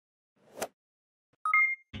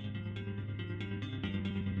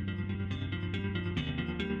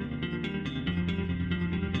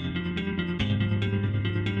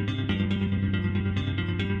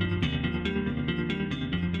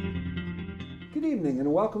Good evening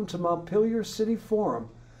and welcome to Montpelier City Forum.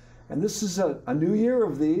 And this is a new year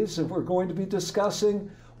of these, and we're going to be discussing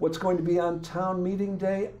what's going to be on town meeting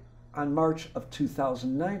day on March of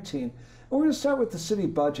 2019. And we're going to start with the city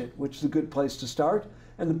budget, which is a good place to start.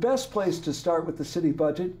 And the best place to start with the city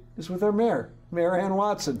budget is with our mayor, Mayor Ann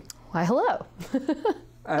Watson. Why, hello.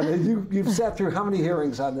 And you've sat through how many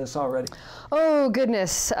hearings on this already? Oh,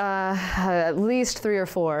 goodness. At least 3 or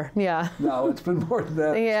 4, yeah. No, it's been more than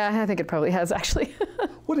that. Yeah, I think it probably has, actually.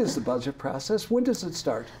 What is the budget process? When does it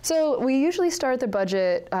start? So we usually start the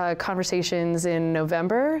budget conversations in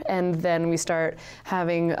November, and then we start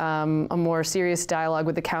having a more serious dialogue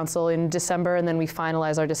with the council in December, and then we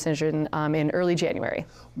finalize our decision in early January.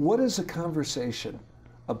 What is a conversation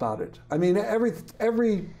about it? I mean,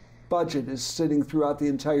 every budget is sitting throughout the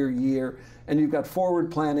entire year, and you've got forward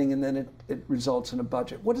planning, and then it results in a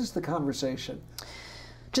budget. What is the conversation?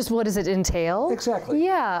 Just what does it entail? Exactly.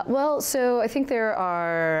 Yeah, well, so I think there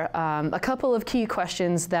are a couple of key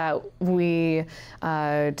questions that we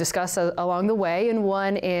discuss along the way, and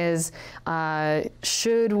one is,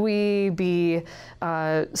 should we be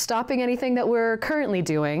stopping anything that we're currently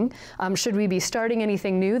doing? Should we be starting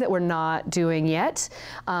anything new that we're not doing yet?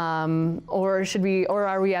 Or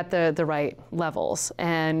are we at the right levels?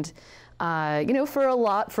 And you know, for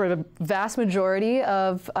the vast majority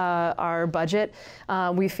of our budget,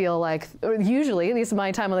 we feel like, usually, at least in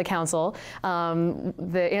my time on the council,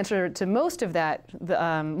 the answer to most of that,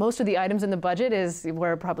 most of the items in the budget is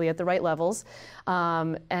we're probably at the right levels.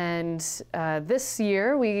 And this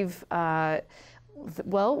year,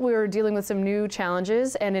 we're dealing with some new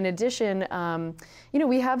challenges, and in addition, you know,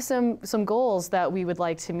 we have some goals that we would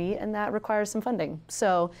like to meet, and that requires some funding.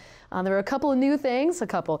 So there are a couple of new things.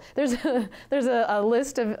 There's a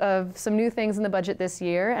list of some new things in the budget this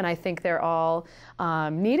year, and I think they're all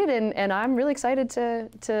needed, and I'm really excited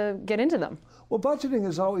to get into them. Well, budgeting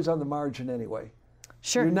is always on the margin anyway.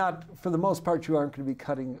 Sure. You're not, for the most part, you aren't going to be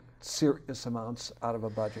cutting serious amounts out of a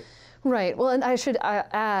budget. Right. Well, and I should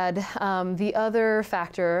add the other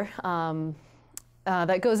factor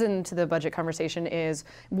that goes into the budget conversation is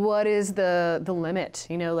what is the limit?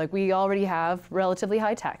 You know, like we already have relatively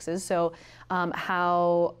high taxes, so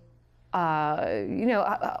how you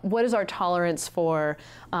know, what is our tolerance for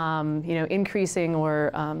you know, increasing or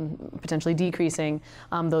potentially decreasing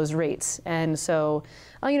those rates? And so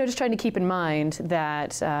you know, just trying to keep in mind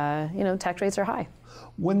that you know, tax rates are high.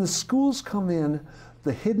 When the schools come in,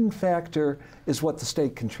 the hidden factor is what the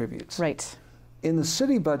state contributes. Right. In the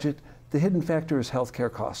city budget, the hidden factor is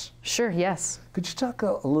healthcare costs. Sure, yes. Could you talk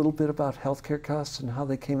a little bit about healthcare costs and how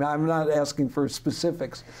they came out? I'm not asking for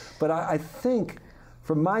specifics, but I think,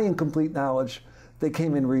 from my incomplete knowledge, they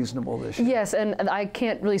came in reasonable this year. Yes, and I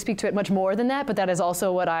can't really speak to it much more than that, but that is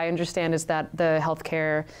also what I understand, is that the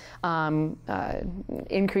healthcare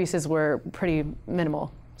increases were pretty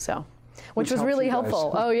minimal, so. Which was really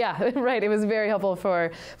helpful. Oh yeah, right. It was very helpful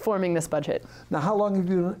for forming this budget. Now, how long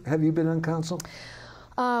have you been on council?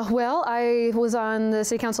 Well, I was on the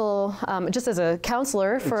city council just as a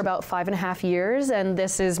councilor for about 5.5 years, and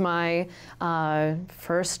this is my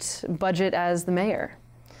first budget as the mayor.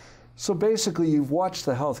 So basically, you've watched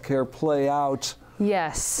the healthcare play out.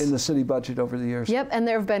 Yes. In the city budget over the years. Yep, and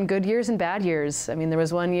there have been good years and bad years. I mean, there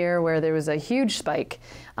was one year where there was a huge spike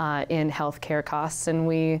in healthcare costs, and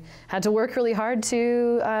we had to work really hard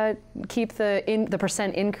to keep the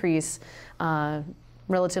percent increase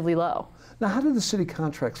relatively low. Now, how do the city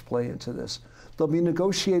contracts play into this? They'll be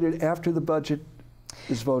negotiated after the budget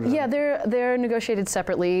is voted on. Yeah, they're negotiated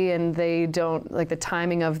separately, and they don't, like, the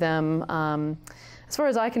timing of them, as far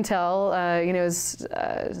as I can tell, you know, is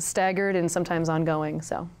staggered and sometimes ongoing.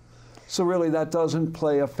 So really, that doesn't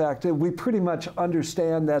play a factor. We pretty much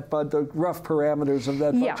understand that, but the rough parameters of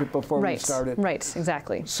that budget before we started. Right,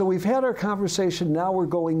 exactly. So we've had our conversation. Now we're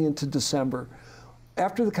going into December.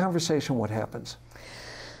 After the conversation, what happens?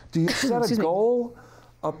 Do you set a goal?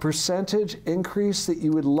 A percentage increase that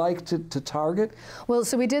you would like to target? Well,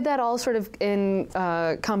 so we did that all sort of in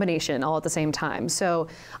combination, all at the same time. So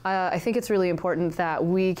I think it's really important that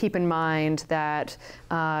we keep in mind that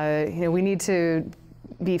you know, we need to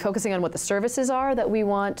be focusing on what the services are that we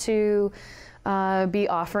want to be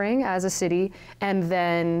offering as a city, and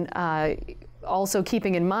then also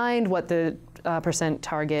keeping in mind what the percent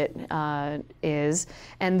target is,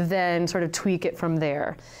 and then sort of tweak it from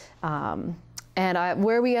there. And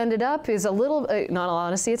where we ended up is a little, in all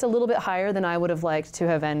honesty, it's a little bit higher than I would have liked to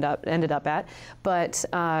have ended up at. But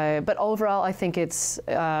overall, I think it's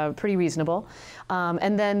pretty reasonable.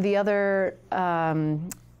 And then the other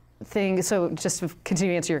thing, so just to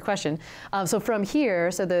continue to answer your question, so from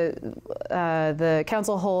here, so the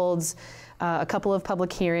council holds a couple of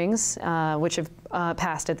public hearings, which have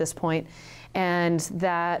passed at this point, and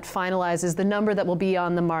that finalizes the number that will be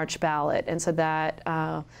on the March ballot. And so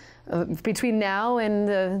that between now and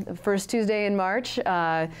the first Tuesday in March,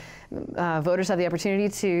 voters have the opportunity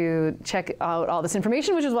to check out all this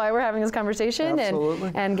information, which is why we're having this conversation,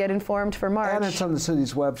 and get informed for March. And it's on the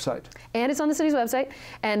city's website. And it's on the city's website.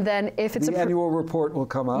 And then if it's the annual report will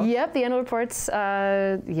come out. Yep, the annual reports.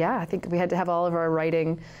 Yeah, I think we had to have all of our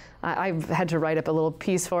writing. I've had to write up a little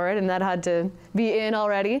piece for it, and that had to be in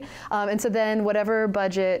already. And so then whatever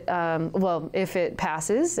budget, well, if it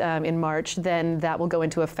passes in March, then that will go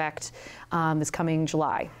into effect this coming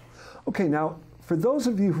July. Okay, now, for those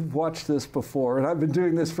of you who've watched this before, and I've been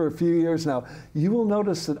doing this for a few years now, you will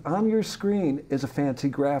notice that on your screen is a fancy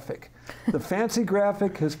graphic. The fancy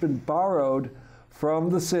graphic has been borrowed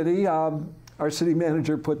from the city. Our city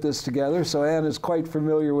manager put this together, so Ann is quite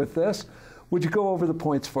familiar with this. Would you go over the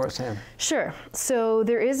points for us, Ann? Sure. So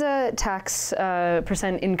there is a tax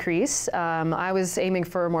percent increase. I was aiming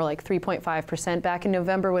for more like 3.5% back in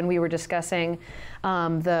November when we were discussing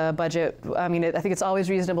the budget. I mean, I think it's always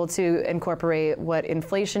reasonable to incorporate what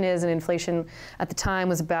inflation is, and inflation at the time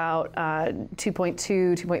was about 2.2,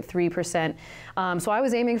 2.3%. So I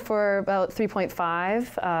was aiming for about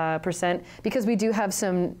 3.5% because we do have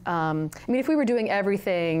some, I mean, if we were doing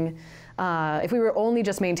everything, if we were only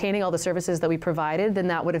just maintaining all the services that we provided, then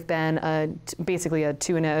that would have been basically a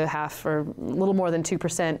 2.5 or a little more than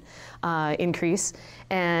 2% increase.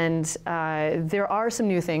 And there are some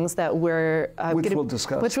new things that we're we'll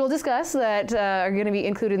discuss. Which we'll discuss that are going to be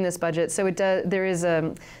included in this budget. So there is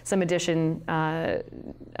some additional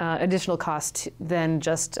cost than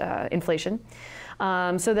just inflation.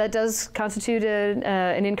 So that does constitute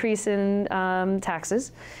an increase in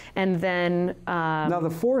taxes. And then... now the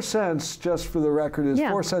 4 cents, just for the record, is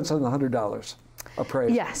 4 cents on the $100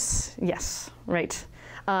 appraised. Yes, yes, right.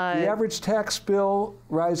 The average tax bill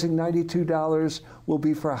rising $92 will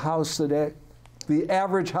be for a house that the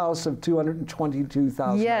average house of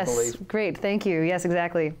 $222,000, yes, I believe. Great, thank you. Yes,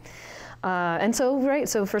 exactly. And so, right,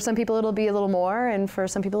 so for some people it'll be a little more, and for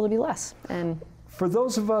some people it'll be less. And for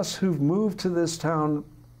those of us who've moved to this town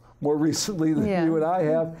more recently than you and I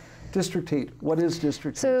have, district heat. What is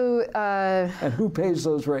district heat? So, and who pays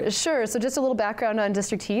those rates? Sure. So just a little background on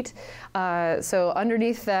district heat. So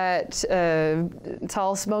underneath that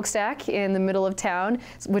tall smokestack in the middle of town,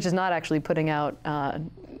 which is not actually putting out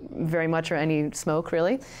very much or any smoke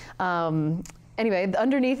really. Anyway,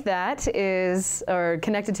 underneath that is, or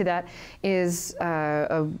connected to that, is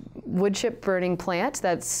a wood chip burning plant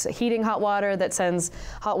that's heating hot water, that sends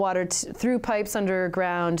hot water through pipes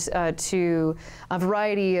underground to a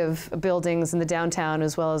variety of buildings in the downtown,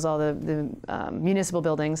 as well as all the municipal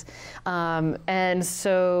buildings. And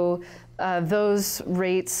so those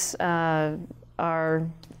rates are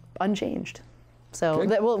unchanged. So,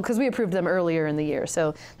 because we approved them earlier in the year.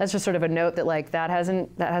 So that's just sort of a note that like that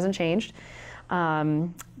hasn't changed.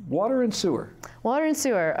 Water and sewer. Water and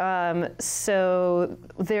sewer. So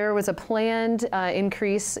there was a planned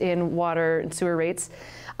increase in water and sewer rates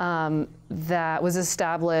that was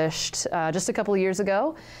established just a couple of years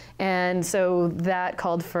ago. And so that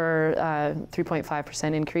called for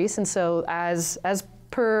 3.5% increase. And so as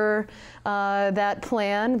per that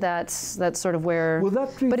plan, that's sort of where. Will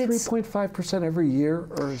that be 3.5% every year,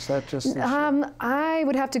 or is that just this year? I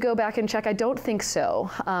would have to go back and check. I don't think so.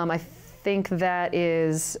 I think that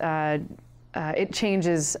is, it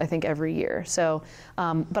changes, I think, every year. So,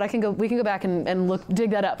 but we can go back and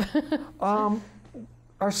dig that up. Our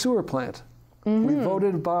sewer plant. We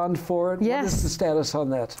voted a bond for it. Yes. What is the status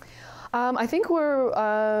on that? I think we're,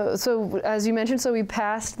 so as you mentioned, so we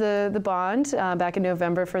passed the bond back in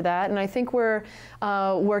November for that, and I think we're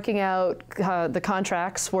working out the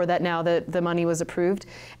contracts for that now that the money was approved.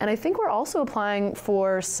 And I think we're also applying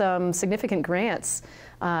for some significant grants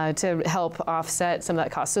to help offset some of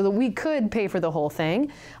that cost, so that we could pay for the whole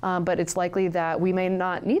thing, but it's likely that we may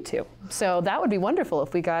not need to. So that would be wonderful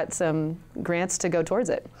if we got some grants to go towards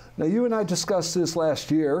it. Now, you and I discussed this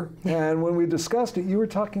last year, and when we discussed it, you were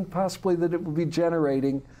talking possibly that it would be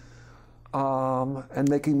generating and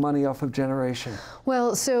making money off of generation.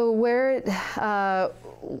 Well, so where it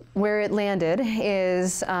landed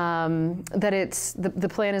is that the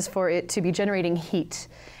plan is for it to be generating heat.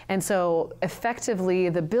 And so effectively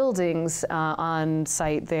the buildings on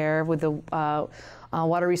site there with the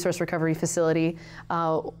water resource recovery facility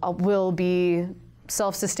will be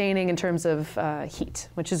self-sustaining in terms of heat,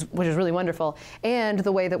 which is really wonderful. And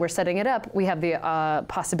the way that we're setting it up, we have the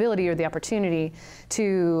possibility or the opportunity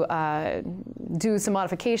to do some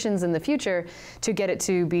modifications in the future to get it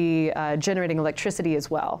to be generating electricity as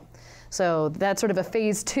well. So that's sort of a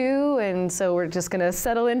phase 2, and so we're just going to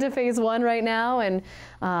settle into phase 1 right now and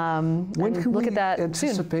look at that soon. When can we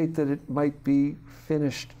anticipate that it might be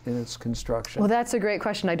finished in its construction? Well, that's a great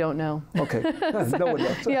question. I don't know. Okay, no one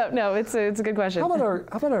knows. Yeah, no, it's a good question. How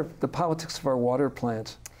about the politics of our water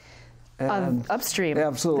plant? And upstream.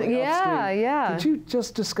 Absolutely. Yeah, upstream. yeah. Could you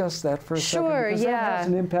just discuss that for a second? Sure, because yeah. that has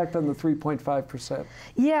an impact on the 3.5%.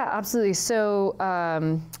 Yeah, absolutely. So,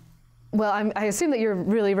 well, I assume that you're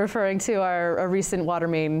really referring to our recent water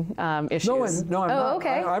main issues. No, I'm not.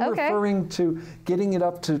 Okay. I'm referring to getting it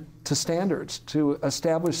up to standards, to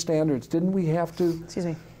establish standards. Didn't we have to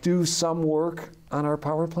do some work on our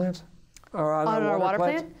power plant? Or on our water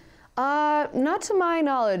plant? Not to my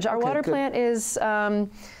knowledge. Our water plant is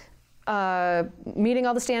meeting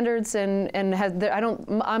all the standards and has.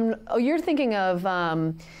 You're thinking of.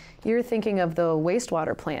 You're thinking of the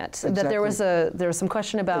wastewater plant. Exactly. That there was some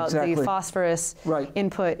question about the phosphorus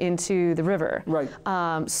input into the river. Right.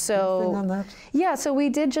 So anything on that? Yeah. So we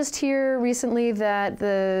did just hear recently that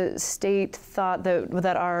the state thought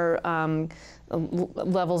that our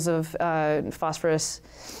levels of phosphorus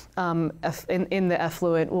in the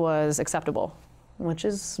effluent was acceptable, which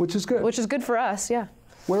is good. Which is good for us. Yeah.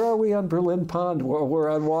 Where are we on Berlin Pond?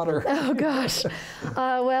 We're on water. Oh, gosh.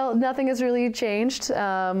 Well, nothing has really changed.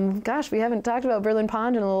 Gosh, we haven't talked about Berlin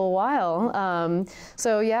Pond in a little while.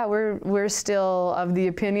 So, yeah, we're still of the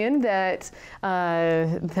opinion that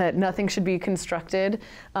that nothing should be constructed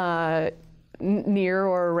near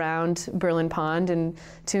or around Berlin Pond. And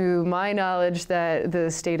to my knowledge, that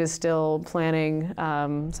the state is still planning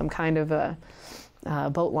some kind of a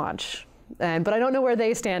boat launch. But I don't know where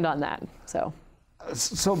they stand on that. So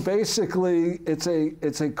basically, it's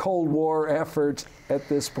a Cold War effort at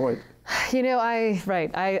this point. You know, I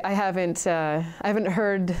haven't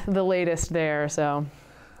heard the latest there, so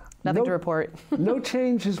nothing to report. No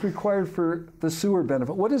change is required for the sewer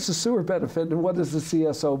benefit. What is the sewer benefit, and what is the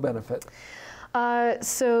CSO benefit?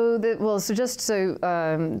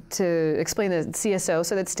 To explain the CSO,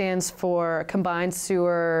 so that stands for Combined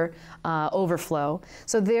Sewer Overflow.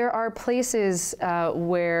 So there are places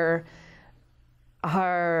where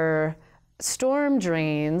our storm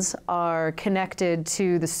drains are connected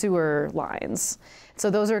to the sewer lines.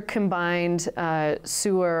 So those are combined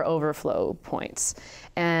sewer overflow points.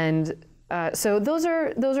 And so those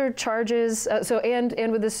are charges,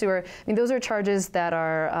 and with the sewer, I mean, those are charges that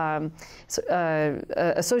are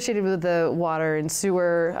associated with the water and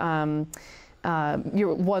sewer,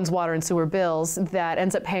 one's water and sewer bills that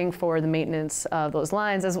ends up paying for the maintenance of those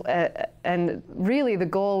lines. And really the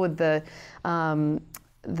goal with the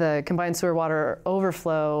combined sewer water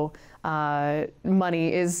overflow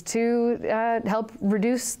money is to help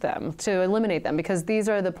reduce them, to eliminate them, because these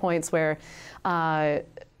are the points where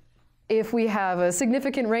if we have a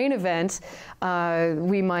significant rain event,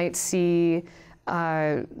 we might see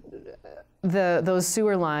those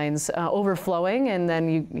sewer lines overflowing, and then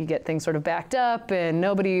you get things sort of backed up, and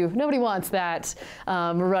nobody wants that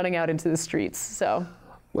running out into the streets. So.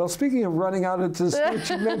 Well, speaking of running out into the streets,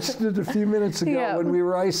 you mentioned it a few minutes ago when we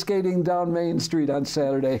were ice skating down Main Street on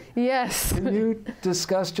Saturday. Yes. Can you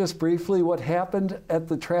discuss just briefly what happened at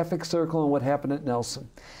the traffic circle and what happened at Nelson?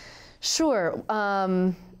 Sure.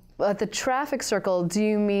 At the traffic circle, do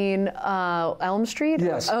you mean Elm Street?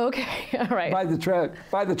 Yes. Oh, okay. All right. By the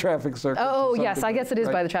traffic circle. Oh, yes. I guess it is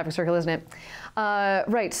by the traffic circle, isn't it?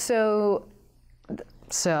 Right. So,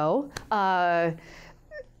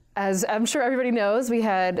 as I'm sure everybody knows, we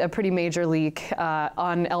had a pretty major leak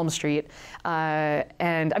on Elm Street,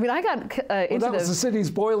 and I mean, I got into that was the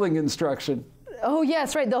city's boiling instruction. Oh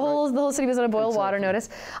yes, right. The whole city was on a boil water notice.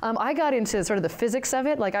 I got into sort of the physics of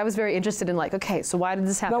it. Like, I was very interested in, like, okay, so why did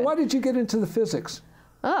this happen? Now, why did you get into the physics?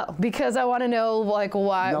 Oh, because I want to know, like,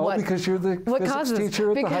 why. No, because you're the physics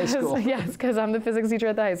teacher at the high school. Yes, because I'm the physics teacher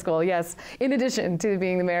at the high school. Yes, in addition to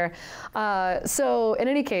being the mayor. So in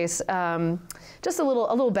any case, just a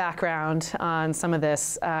little background on some of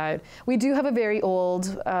this. We do have a very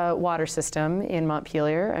old water system in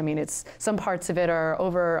Montpelier. I mean, some parts of it are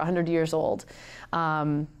over 100 years old.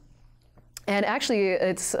 And actually,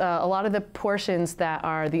 it's a lot of the portions that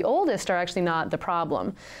are the oldest are actually not the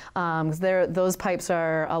problem. Those pipes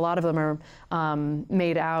a lot of them are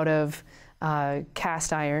made out of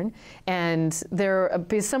cast iron, and there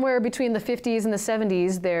somewhere between the 50s and the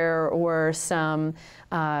 70s there were some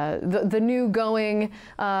the new going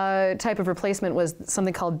type of replacement was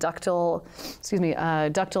something called ductile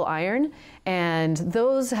iron, and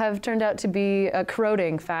those have turned out to be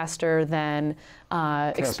corroding faster than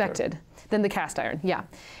expected. Than the cast iron, yeah.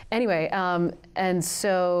 Anyway, and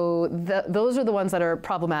so those are the ones that are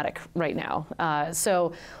problematic right now.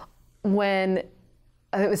 So when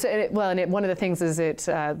one of the things is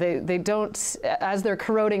they don't, as they're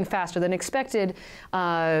corroding faster than expected,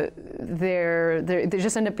 they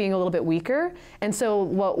just end up being a little bit weaker. And so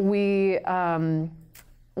what we're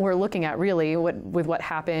looking at really with what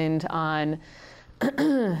happened on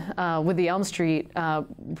with the Elm Street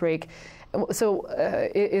break. So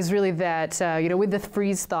is really that, with the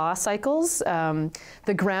freeze-thaw cycles,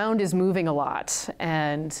 the ground is moving a lot,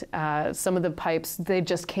 and some of the pipes, they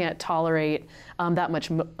just can't tolerate that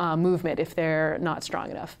much movement if they're not strong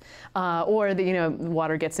enough. Or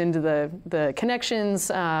water gets into the connections,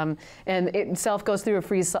 and it itself goes through a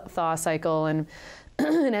freeze-thaw cycle, and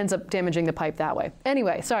and ends up damaging the pipe that way.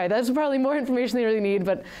 Anyway, sorry, that's probably more information than you really need,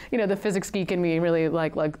 but the physics geek in me really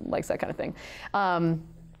likes that kind of thing.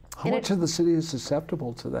 How much of the city is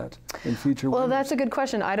susceptible to that in future winters? Well, that's a good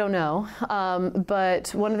question. I don't know.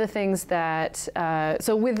 But one of the things that,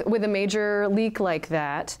 so with a major leak like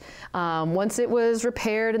that, once it was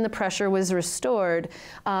repaired and the pressure was restored,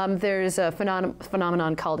 there's a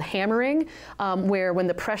phenomenon called hammering, where when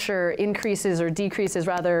the pressure increases or decreases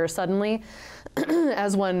rather suddenly,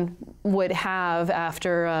 as one would have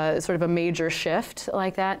after sort of a major shift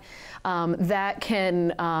like that, that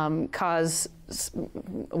can cause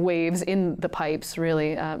waves in the pipes,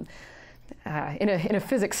 really. In a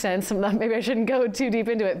physics sense, maybe I shouldn't go too deep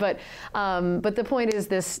into it, but the point is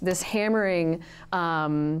this hammering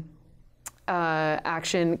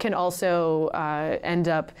action can also end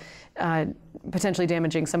up potentially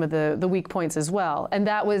damaging some of the weak points as well. And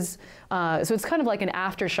that was, so it's kind of like an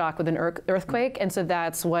aftershock with an earthquake, and so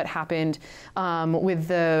that's what happened with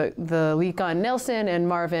the leak on Nelson and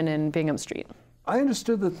Marvin and Bingham Street. I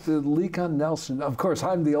understood that the leak on Nelson, of course,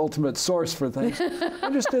 I'm the ultimate source for things. I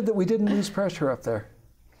understood that we didn't lose pressure up there.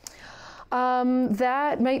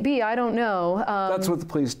 That might be. I don't know. That's what the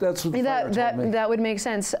fire told me. That would make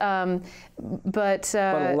sense. But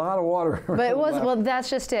a lot of water. But it was well. That's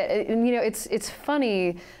just it. And it's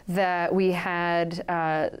funny that we had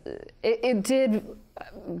it did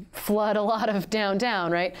flood a lot of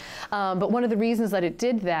downtown, right? But one of the reasons that it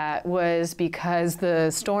did that was because the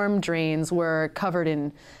storm drains were covered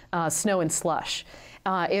in snow and slush.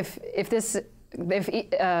 If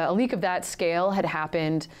a leak of that scale had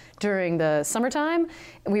happened during the summertime,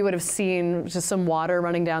 we would have seen just some water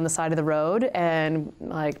running down the side of the road, and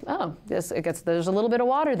there's a little bit of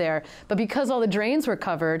water there. But because all the drains were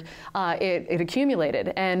covered, it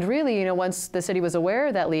accumulated. And really, once the city was aware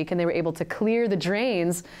of that leak and they were able to clear the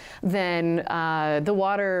drains, then the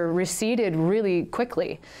water receded really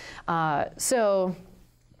quickly. Having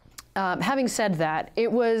said that,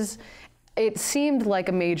 it seemed like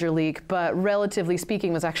a major leak, but relatively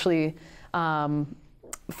speaking was actually,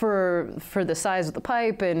 for the size of the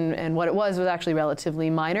pipe and what it was actually relatively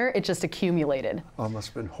minor. It just accumulated. Oh, it must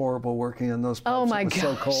have been horrible working on those pipes. Oh my gosh. It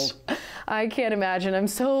was so cold. I can't imagine. I'm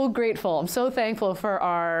so grateful. I'm so thankful for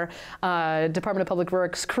our Department of Public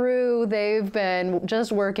Works crew. They've been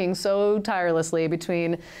just working so tirelessly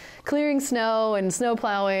between clearing snow and snow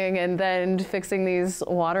plowing and then fixing these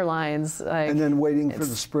water lines. And then waiting for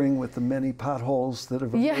the spring with the many potholes that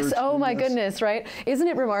have emerged. Yes, oh my goodness, right? Isn't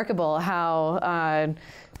it remarkable how,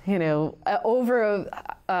 over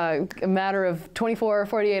a matter of 24 or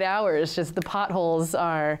 48 hours, just the potholes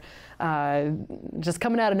are just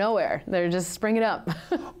coming out of nowhere. They're just springing up.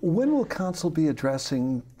 When will council be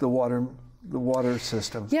addressing the water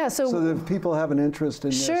system? Yeah, so that if people have an interest in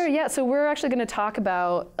this. Sure, yeah. So we're actually going to talk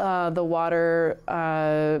about the water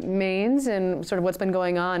mains and sort of what's been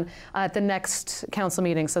going on at the next council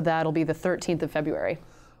meeting. So that'll be the 13th of February.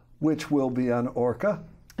 Which will be on Orca.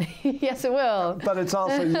 Yes, it will. But it's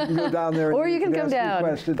also, you can go down there and or you can come down.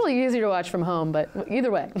 Questions. Probably easier to watch from home, but either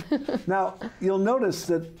way. Now, you'll notice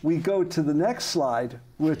that we go to the next slide,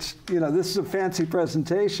 which, this is a fancy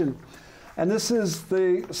presentation. And this is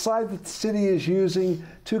the slide that the city is using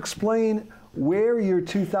to explain where your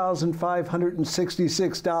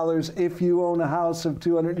 $2,566, if you own a house of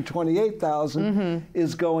 $228,000,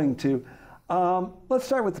 is going to. Let's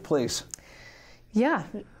start with the police. Yeah.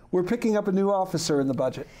 We're picking up a new officer in the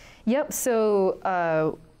budget. Yep.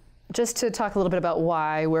 So just to talk a little bit about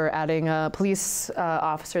why we're adding a police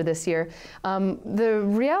officer this year. The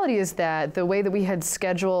reality is that the way that we had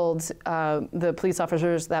scheduled the police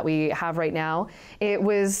officers that we have right now, it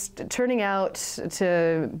was turning out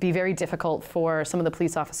to be very difficult for some of the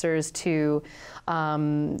police officers to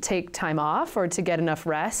take time off or to get enough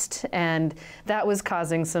rest, and that was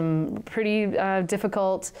causing some pretty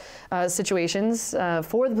difficult situations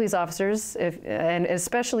for the police officers, and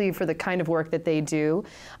especially for the kind of work that they do.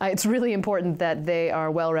 It's really important that they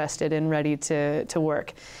are well rested and ready to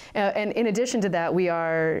work. And in addition to that, we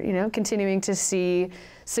are, continuing to see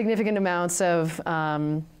significant amounts of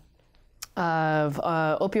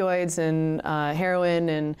opioids and heroin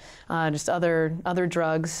and just other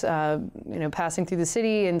drugs, passing through the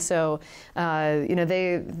city, and so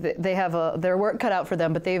they have their work cut out for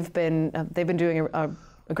them, but they've been doing a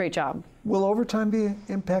great job. Will overtime be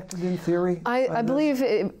impacted in theory? I believe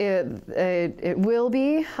it will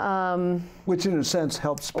be. Which in a sense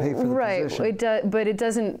helps pay for the position. Right, but it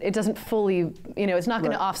doesn't fully, it's not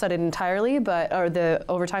going to offset it entirely, or the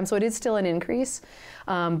overtime, so it is still an increase.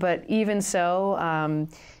 But even so,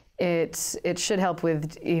 it should help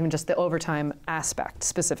with even just the overtime aspect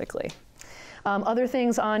specifically. Other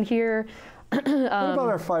things on here. What about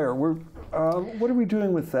our fire? What are we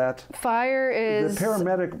doing with that? Fire is... The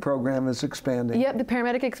paramedic program is expanding. Yep, the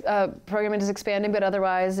paramedic program is expanding, but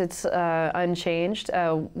otherwise it's unchanged.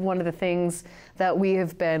 One of the things that we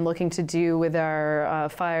have been looking to do with our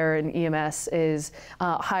fire and EMS is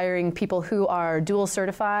hiring people who are dual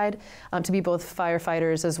certified to be both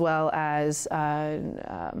firefighters as well as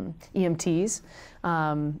EMTs.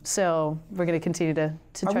 So we're going to continue to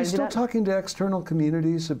try to do that. Are we still talking to external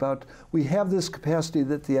communities about, we have this capacity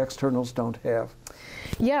that the externals don't have?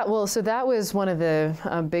 Yeah, well, so that was one of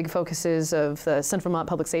the big focuses of the Central Vermont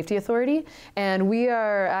Public Safety Authority, and we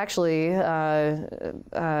are actually,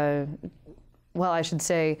 well, I should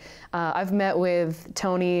say, I've met with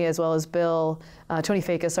Tony as well as Bill, Tony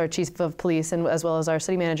Fakis, our chief of police, and as well as our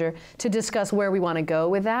city manager, to discuss where we want to go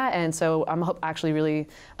with that. And so I'm actually really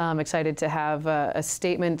excited to have a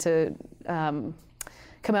statement to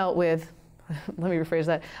come out with. Let me rephrase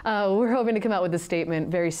that. We're hoping to come out with a statement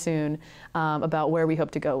very soon about where we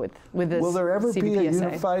hope to go with this. Will there ever CVPSA. be a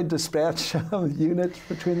unified dispatch unit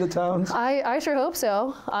between the towns? I sure hope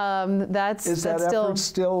so. Is that effort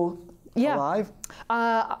still alive?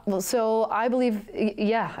 Well, so I believe,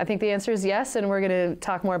 I think the answer is yes, and we're going to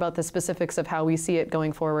talk more about the specifics of how we see it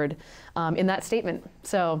going forward in that statement.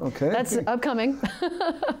 So that's upcoming.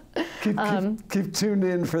 Keep tuned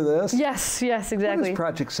in for this. Yes, exactly. What is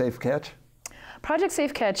Project Safe Catch? Project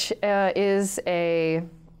Safe Catch is a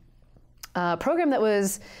program that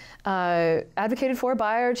was advocated for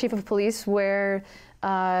by our chief of police, where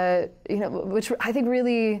which I think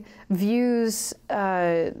really views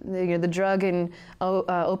the drug and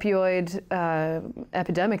opioid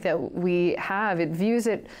epidemic that we have. It views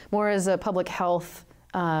it more as a public health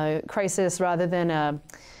crisis rather than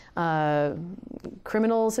a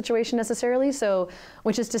criminal situation necessarily. So,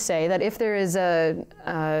 which is to say that if there is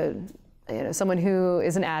someone who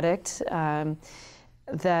is an addict,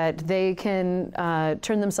 that they can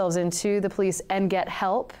turn themselves into the police and get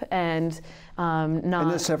help, and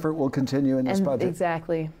And this effort will continue in this budget.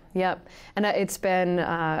 Exactly. Yep. And it's been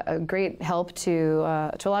a great help to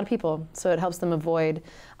a lot of people. So it helps them avoid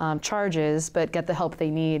charges, but get the help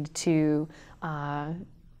they need to to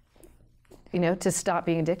stop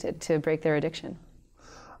being addicted, to break their addiction.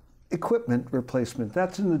 Equipment replacement,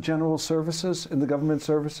 that's in the general services, in the government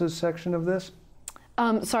services section of this?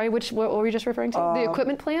 Sorry, what were we just referring to? The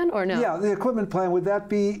equipment plan, or no? Yeah, the equipment plan, would that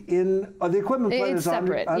be in, the equipment plan it's is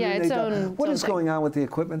separate. Its own. What is going on with the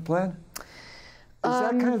equipment plan? Is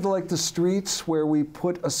that kind of like the streets where we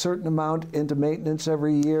put a certain amount into maintenance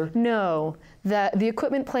every year? No, the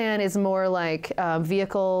equipment plan is more like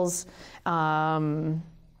vehicles,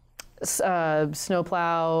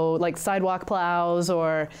 snowplow, like sidewalk plows,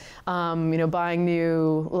 or buying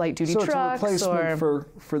new light-duty trucks. So it's a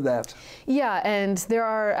replacement for that. Yeah, and there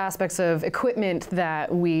are aspects of equipment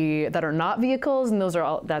that are not vehicles, and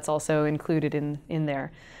that's also included in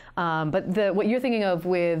there. But what you're thinking of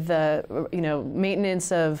with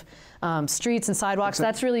maintenance of streets and sidewalks,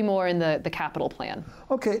 that's really more in the capital plan.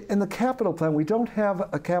 Okay, in the capital plan, we don't have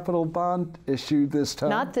a capital bond issued this time.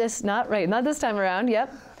 Not this time around.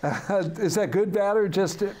 Yep. Is that good, bad, or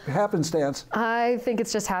just happenstance? I think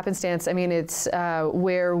it's just happenstance. I mean, it's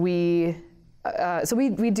where we. So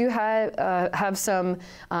we do have some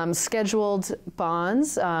scheduled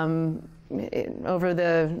bonds over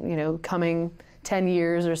the coming 10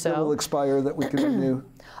 years or so. That will expire, that we can renew.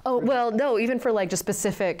 Oh, well, no, even for like just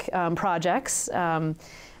specific projects.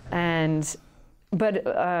 But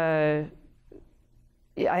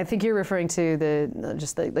I think you're referring to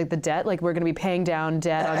the debt, like we're going to be paying down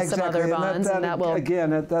debt on some other bonds, and that will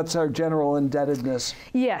again, that's our general indebtedness.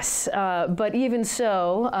 Yes, but even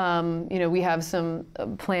so, we have some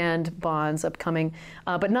planned bonds upcoming,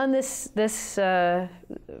 but none for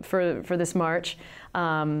this March,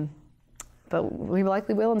 but we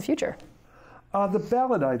likely will in the future. The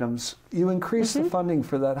ballot items, you increased the funding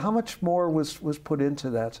for that. How much more was put into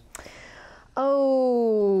that?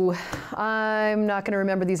 Oh, I'm not going to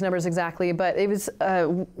remember these numbers exactly, but it was,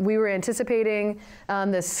 we were anticipating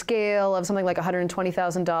the scale of something like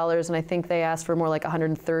 $120,000, and I think they asked for more like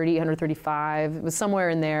 130, 135. It was somewhere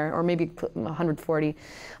in there, or maybe 140.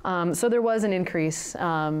 So there was an increase,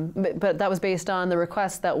 but that was based on the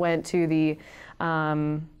request that went to the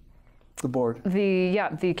board.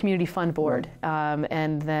 The community fund board, right.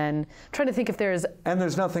 And then trying to think if there's... And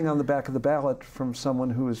there's nothing on the back of the ballot from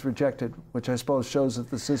someone who was rejected, which I suppose shows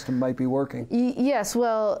that the system might be working. Yes,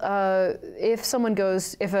 well, if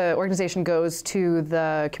an organization goes to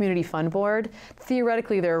the community fund board,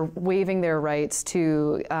 theoretically they're waiving their rights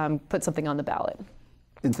to put something on the ballot.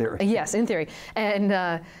 In theory. Yes, in theory. And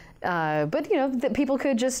but people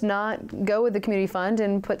could just not go with the community fund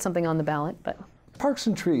and put something on the ballot. But Parks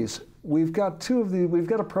and Trees. We've got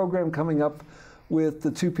a program coming up with the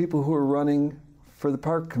two people who are running for the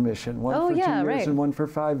Park Commission, one for 2 years and one for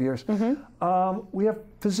 5 years. We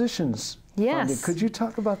have positions funded. Could you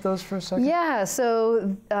talk about those for a second? Yeah,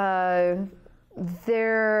 so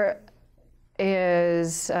there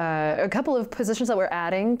is a couple of positions that we're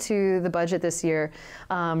adding to the budget this year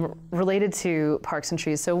related to Parks and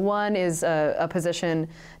Trees. So one is a position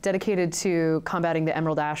dedicated to combating the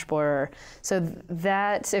emerald ash borer. So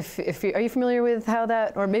that, are you familiar with how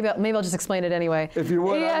that, or maybe I'll just explain it anyway. If you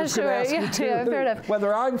would, I was going to ask you too, fair enough.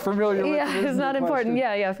 Whether I'm familiar with it. Yeah, it's not important.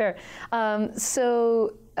 Yeah, fair.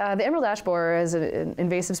 The emerald ash borer is an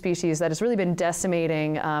invasive species that has really been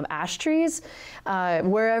decimating ash trees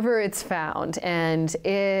wherever it's found, and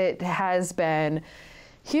it has been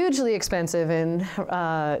hugely expensive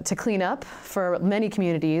to clean up for many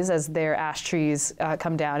communities as their ash trees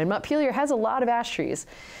come down. And Montpelier has a lot of ash trees,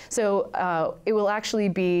 so it will actually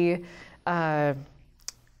be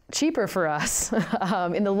cheaper for us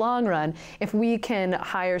in the long run if we can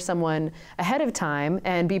hire someone ahead of time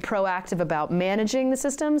and be proactive about managing the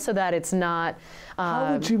system so that it's not.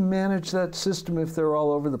 How would you manage that system if they're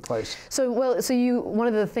all over the place? One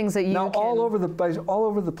of the things that you now can, all over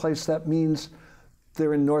the place. That means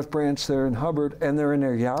they're in North Branch, they're in Hubbard, and they're in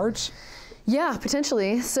their yards. Yeah,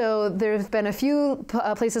 potentially. So there have been a few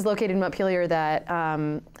places located in Montpelier that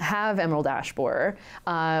have emerald ash borer,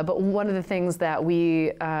 but one of the things that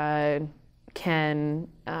we can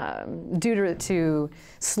do to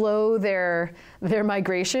slow their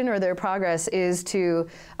migration or their progress is to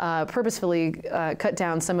purposefully cut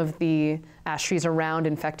down some of the ash trees around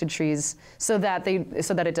infected trees so that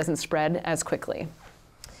it doesn't spread as quickly.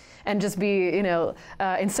 And just be,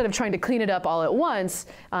 instead of trying to clean it up all at once,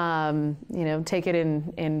 take it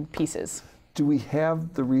in pieces. Do we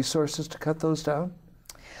have the resources to cut those down?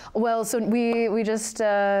 Well, so we just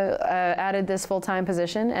added this full-time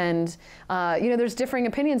position, and there's differing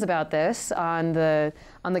opinions about this on the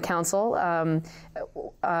council.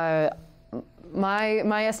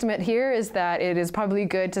 My estimate here is that it is probably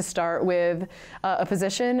good to start with a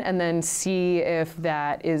position and then see if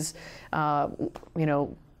that is,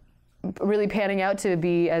 really panning out to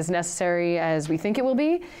be as necessary as we think it will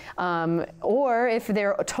be, or if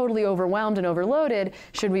they're totally overwhelmed and overloaded,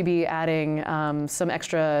 should we be adding some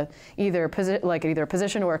extra either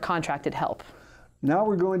position or contracted help? Now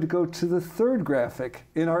we're going to go to the third graphic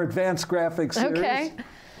in our advanced graphics series. Okay.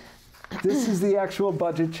 This is the actual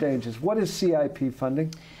budget changes. What is CIP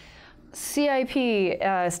funding? CIP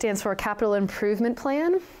stands for Capital Improvement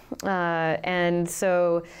Plan, and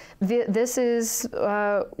so this is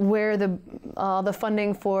where the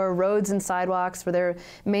funding for roads and sidewalks, for their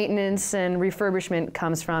maintenance and refurbishment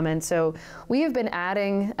comes from. And so we have been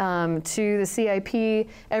adding to the CIP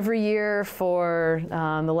every year for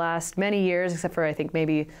the last many years, except for I think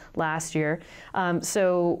maybe last year.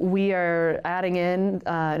 So we are adding in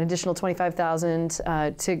an additional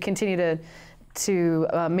 $25,000 to continue to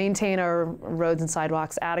maintain our roads and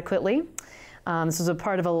sidewalks adequately. This is a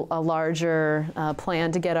part of a larger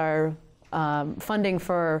plan to get our funding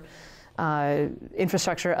for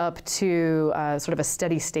infrastructure up to sort of a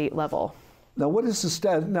steady state level. Now, what is the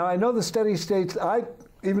steady? Now, I know the steady state.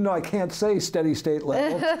 Even though I can't say steady state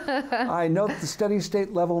level, I know that the steady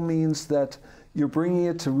state level means that you're bringing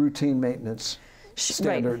it to routine maintenance.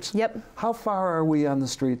 standards. Right. Yep. How far are we on the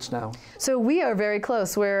streets now? So we are very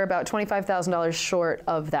close. We're about $25,000 short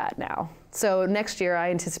of that now. So next year, I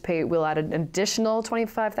anticipate we'll add an additional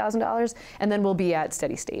 $25,000, and then we'll be at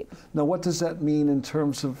steady state. Now, what does that mean in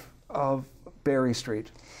terms of Berry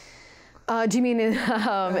Street? Do you mean in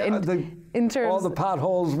terms all the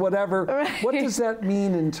potholes, whatever? Right. What does that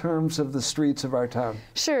mean in terms of the streets of our town?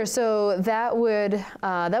 Sure. So that would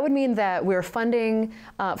mean that we're funding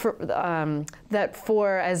that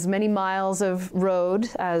for as many miles of road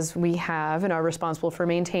as we have and are responsible for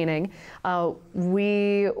maintaining.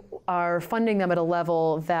 We are funding them at a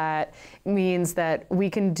level that means that we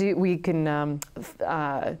can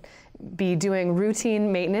be doing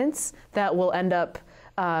routine maintenance that will end up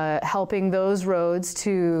helping those roads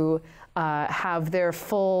to have their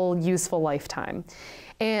full useful lifetime.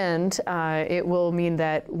 And it will mean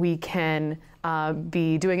that we can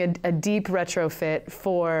be doing a deep retrofit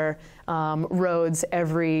for roads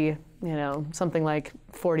every, something like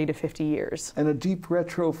 40 to 50 years. And a deep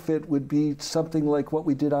retrofit would be something like what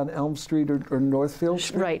we did on Elm Street or Northfield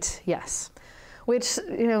Street? Right, yes. Which,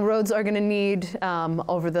 roads are going to need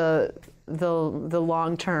over the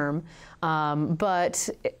long term, but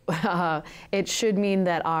it should mean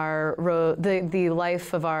that the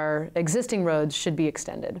life of our existing roads should be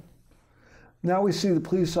extended. Now we see the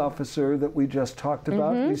police officer that we just talked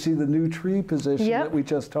about. We see the new tree position that we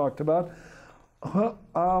just talked about.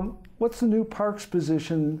 What's the new parks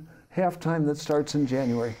position halftime that starts in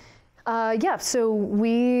January?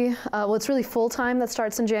 So it's really full-time that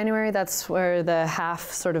starts in January. That's where the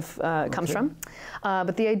half sort of comes from.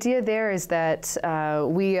 But the idea there is that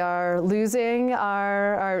we are losing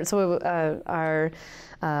our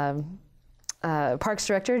Parks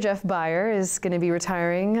Director, Jeff Beyer, is going to be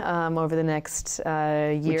retiring over the next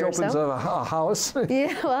year or so. Which opens a house.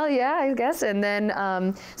 Yeah, I guess. And then,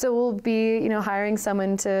 so we'll be, hiring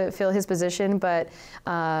someone to fill his position, but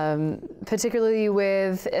particularly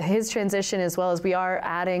with his transition, as well as we are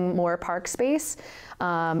adding more park space.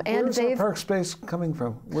 Where's our park space coming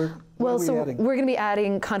from? Where are we adding? We're going to be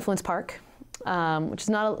adding Confluence Park, which is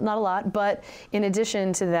not a lot, but in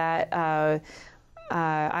addition to that,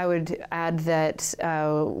 I would add that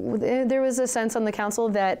there was a sense on the council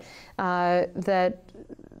that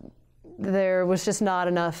there was just not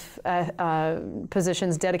enough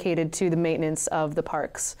positions dedicated to the maintenance of the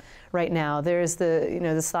parks right now. There's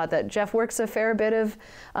this thought that Jeff works a fair bit of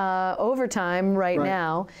overtime right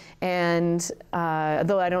now, and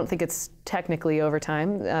though I don't think it's technically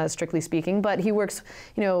overtime, strictly speaking, but he works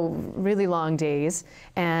really long days,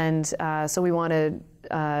 and so we want to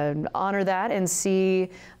honor that and see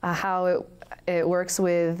how it works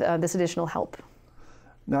with this additional help.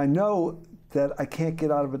 Now I know that I can't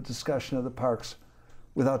get out of a discussion of the parks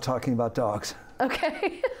without talking about dogs.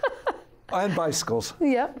 Okay. And bicycles.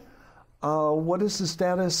 Yep. What is the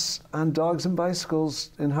status on dogs and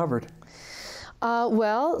bicycles in Hubbard?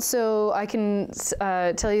 So I can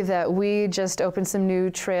tell you that we just opened some new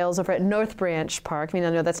trails over at North Branch Park. I mean, I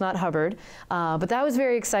know that's not Hubbard, but that was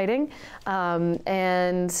very exciting.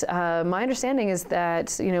 And my understanding is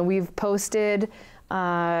that, we've posted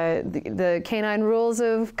the canine rules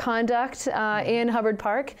of conduct in Hubbard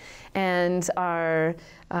Park, and are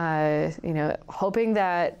hoping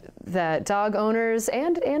that dog owners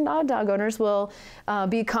and non-dog owners will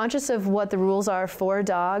be conscious of what the rules are for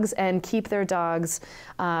dogs and keep their dogs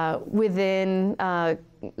within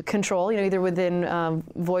control, either within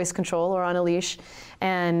voice control or on a leash,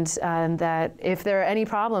 and that if there are any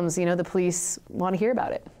problems, the police want to hear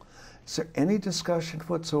about it. Is there any discussion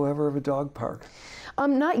whatsoever of a dog park?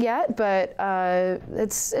 Not yet, but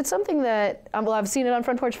it's something that I've seen it on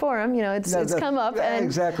Front Porch Forum. It's come up. And,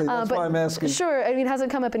 exactly. That's why I'm asking. Sure. I mean, it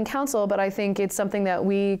hasn't come up in council, but I think it's something that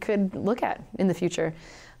we could look at in the future.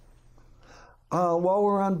 While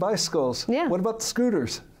we're on bicycles, what about the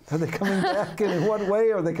scooters? Are they coming back? And in what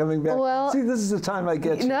way are they coming back? Well, see, this is the time I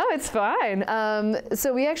get you. No, it's fine.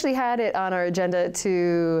 So we actually had it on our agenda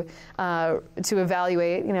to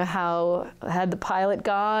evaluate, how had the pilot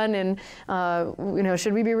gone, and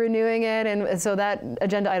should we be renewing it? And so that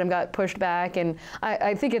agenda item got pushed back, and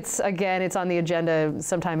I think it's on the agenda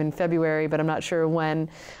sometime in February, but I'm not sure when.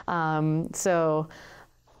 So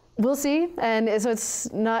We'll see, and so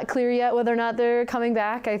it's not clear yet whether or not they're coming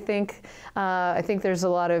back. I think there's a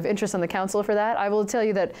lot of interest on the council for that. I will tell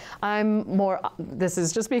you that I'm more. This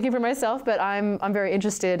is just speaking for myself, but I'm very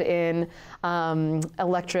interested in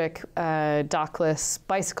electric dockless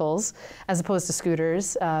bicycles as opposed to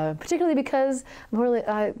scooters, particularly because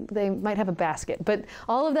they might have a basket. But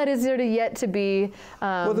all of that is sort of yet to be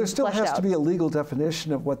well, there still has to be a legal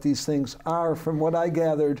definition of what these things are. From what I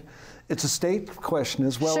gathered, it's a state question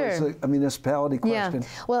as well as a municipality question. Yeah.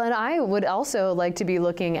 Well, and I would also like to be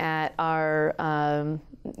looking at our,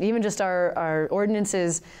 even just our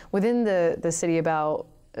ordinances within the city about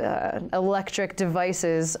electric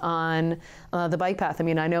devices on the bike path. I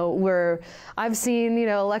mean, I know I've seen,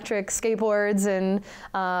 electric skateboards, and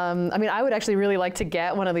I mean, I would actually really like to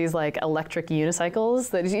get one of these like electric unicycles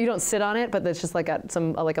that you don't sit on it, but that's just like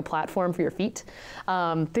like a platform for your feet.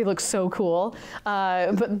 They look so cool.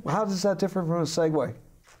 But how does that differ from a Segway?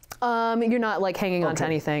 You're not like hanging onto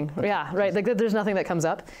anything. Yeah, right. Like there's nothing that comes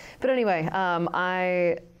up. But anyway,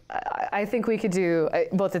 I think we could do,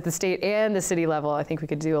 both at the state and the city level, I think we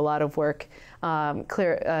could do a lot of work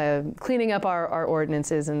cleaning up our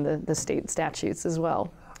ordinances and the state statutes as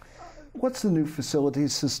well. What's the new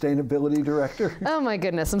facilities sustainability director? Oh my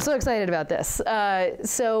goodness, I'm so excited about this.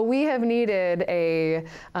 So we have needed a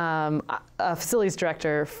facilities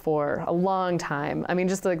director for a long time. I mean,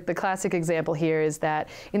 just the classic example here is that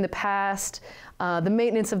in the past, the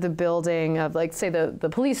maintenance of the building of, like, say, the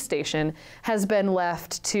police station has been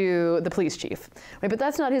left to the police chief, right? But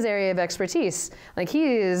that's not his area of expertise. Like,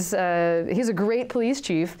 he's a great police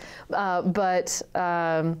chief, but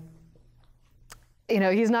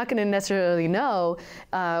he's not going to necessarily know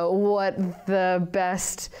what the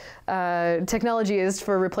best technology is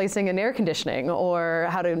for replacing an air conditioning or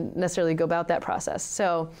how to necessarily go about that process.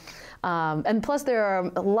 So, and plus there are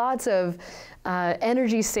lots of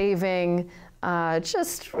energy saving,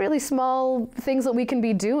 just really small things that we can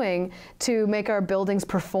be doing to make our buildings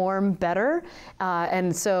perform better.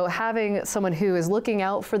 And so having someone who is looking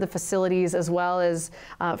out for the facilities as well as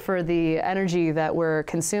for the energy that we're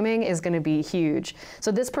consuming is going to be huge.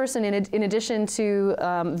 So this person, in addition to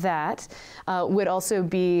that, would also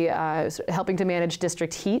be helping to manage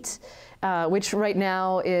district heat. Which right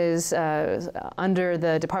now is under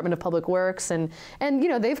the Department of Public Works, and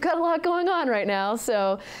they've got a lot going on right now.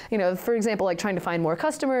 So for example, like trying to find more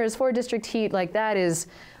customers for district heat, like that is,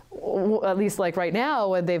 at least like right now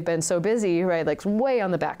when they've been so busy, right, like way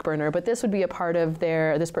on the back burner. But this would be a part of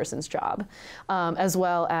this person's job, as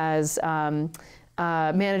well as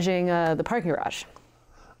managing the parking garage.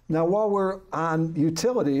 Now, while we're on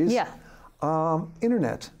utilities,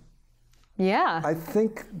 internet. Yeah. I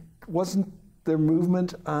think. Wasn't there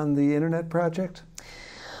movement on the internet project?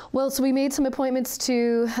 Well, so we made some appointments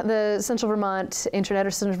to the Central Vermont Internet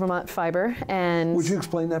or Central Vermont Fiber, and would you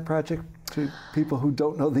explain that project to people who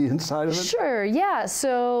don't know the inside of it? Sure. Yeah.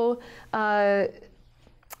 So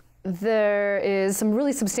there is some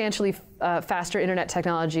really substantially faster internet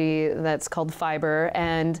technology that's called fiber,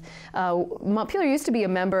 and Montpelier used to be a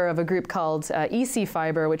member of a group called EC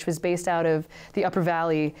Fiber, which was based out of the Upper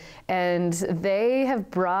Valley, and they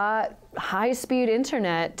have brought high-speed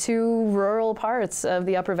internet to rural parts of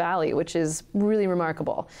the Upper Valley, which is really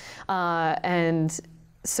remarkable. And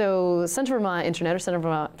so Central Vermont Internet or Central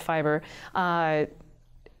Vermont Fiber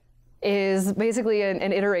is basically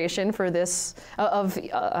an iteration for this of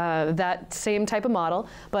that same type of model,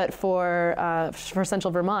 but for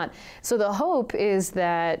Central Vermont. So the hope is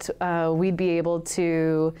that we'd be able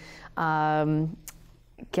to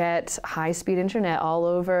get high-speed internet all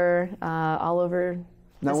over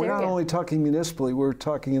Now we're area. not only talking municipally; we're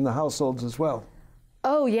talking in the households as well.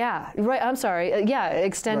 Oh yeah, right. I'm sorry. Yeah,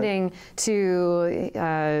 extending to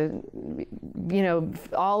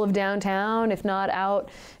all of downtown, if not out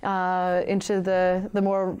into the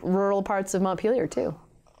more rural parts of Montpelier too.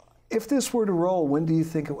 If this were to roll, when do you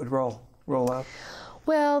think it would roll out?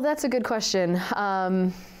 Well, that's a good question.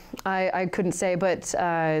 I couldn't say, but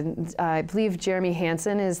I believe Jeremy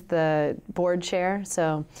Hansen is the board chair.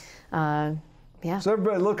 So. Yeah. So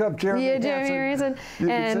everybody look up Jeremy Hansen. Yeah, Jeremy Hansen.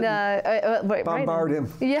 And bombard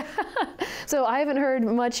him. Yeah. So I haven't heard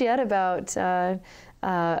much yet about their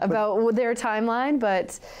timeline,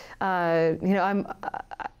 but I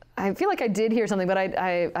feel like I did hear something, but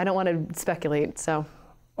I don't want to speculate. So.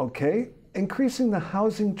 Okay. Increasing the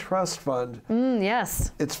Housing Trust Fund.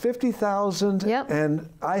 Yes. It's $50,000, and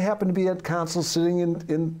I happened to be at council sitting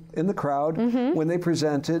in the crowd when they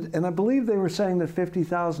presented, and I believe they were saying that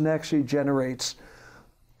 $50,000 actually generates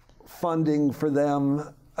funding for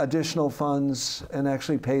them. additional funds and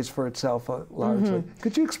actually pays for itself largely.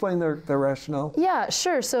 Could you explain their rationale? Yeah,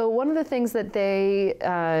 sure. So one of the things that they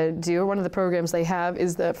do, or one of the programs they have,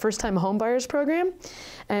 is the first-time homebuyers program.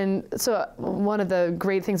 And so one of the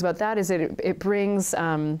great things about that is it brings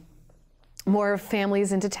more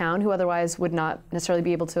families into town who otherwise would not necessarily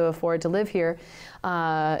be able to afford to live here.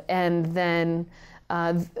 And then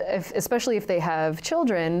especially if they have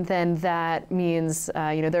children, then that means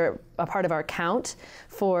they're a part of our count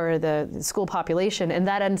for the school population, and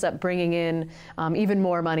that ends up bringing in even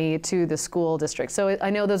more money to the school district. So I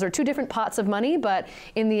know those are two different pots of money, but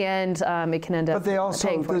in the end, it can end up. But they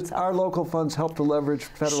also, our local funds help to leverage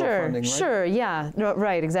federal funding, right? Sure, yeah, no,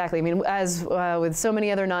 right, exactly. I mean, as with so many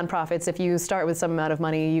other nonprofits, if you start with some amount of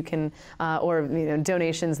money, you can, or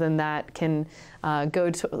donations, then that can go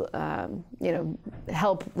to,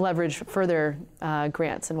 help leverage further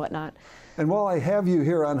grants and whatnot. And while I have you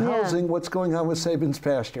here on housing, what's going on with Sabin's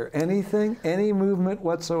Pasture? Anything? Any movement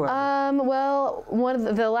whatsoever? Well, one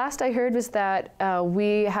of the last I heard was that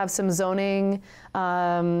we have some zoning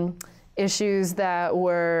issues that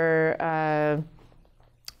were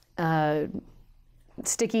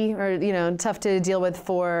sticky or tough to deal with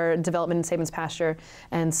for development in Sabin's Pasture,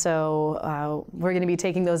 and so we're going to be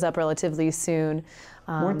taking those up relatively soon.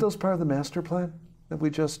 Weren't those part of the master plan that we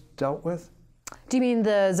just dealt with? Do you mean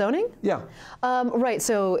the zoning? Yeah. Right.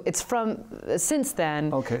 So it's from since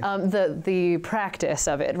then. Okay. The practice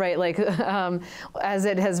of it, right? Like as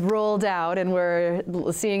it has rolled out and we're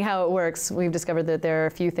seeing how it works, we've discovered that there are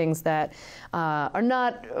a few things that are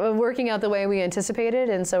not working out the way we anticipated,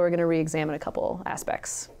 and so we're going to re-examine a couple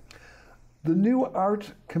aspects. The new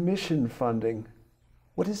Art Commission funding.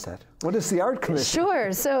 What is that? What is the Art Commission?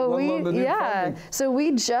 Sure. So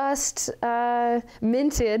we just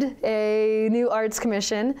minted a new Arts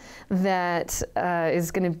Commission that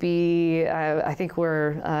is going to be. I think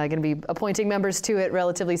we're going to be appointing members to it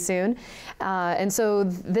relatively soon, and so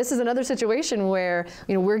this is another situation where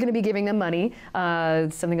we're going to be giving them money,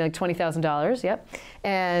 something like $20,000. Yep,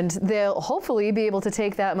 and they'll hopefully be able to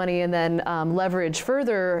take that money and then leverage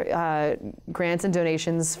further grants and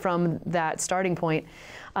donations from that starting point.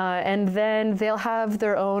 And then they'll have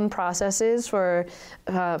their own processes for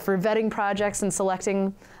vetting projects and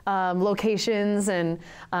selecting locations, and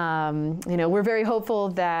we're very hopeful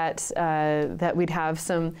that that we'd have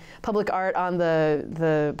some public art on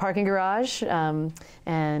the parking garage,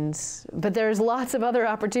 but there's lots of other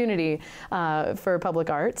opportunity for public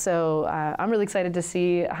art. So I'm really excited to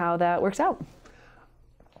see how that works out.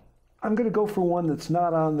 I'm going to go for one that's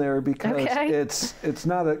not on there because it's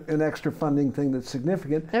not an extra funding thing that's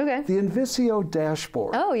significant. Okay. The Invisio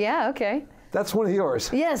dashboard. Oh, yeah, okay. That's one of yours.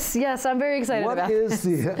 Yes, I'm very excited about it. What is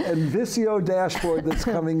the Invisio dashboard that's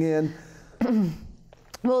coming in?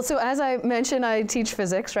 Well, so as I mentioned, I teach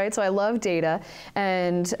physics, right? So I love data,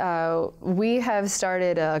 and we have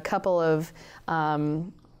started a couple of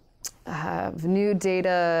new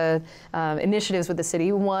data initiatives with the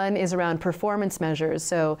city. One is around performance measures.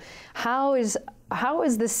 So how is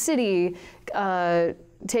the city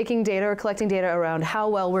taking data or collecting data around how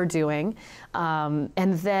well we're doing?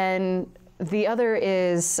 And then the other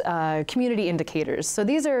is community indicators. So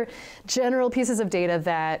these are general pieces of data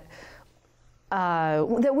that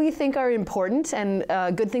we think are important and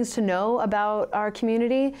good things to know about our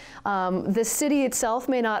community. The city itself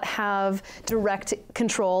may not have direct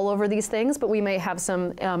control over these things, but we may have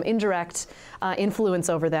some indirect influence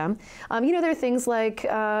over them. There are things like,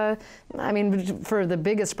 for the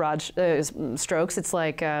biggest broad strokes, it's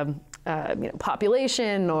like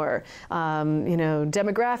population or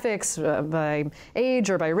demographics by age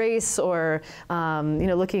or by race, or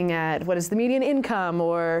looking at what is the median income,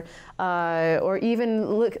 or even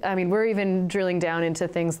we're even drilling down into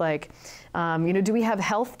things like do we have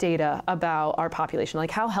health data about our population, like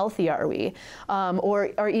how healthy are we,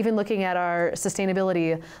 or even looking at our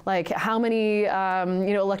sustainability, like how many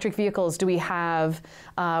electric vehicles do we have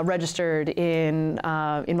registered in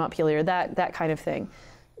Montpelier, that kind of thing.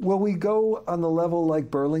 Will we go on the level like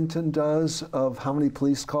Burlington does of how many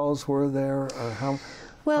police calls were there, or how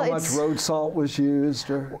much road salt was used?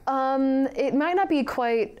 Or it might not be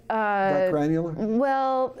quite that granular?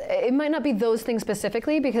 Well, it might not be those things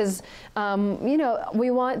specifically, because we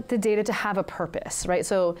want the data to have a purpose, right?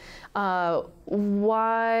 So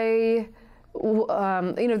why?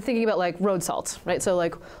 Thinking about like road salt, right? So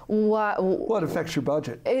like what affects your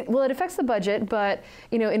budget? It affects the budget, but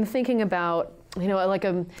in thinking about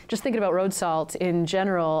just thinking about road salt in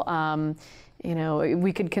general,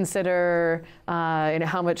 we could consider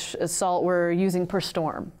how much salt we're using per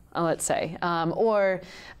storm, let's say, but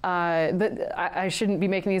I shouldn't be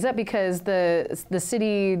making these up because the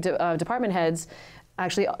city department heads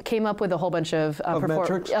actually came up with a whole bunch of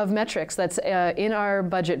metrics that's in our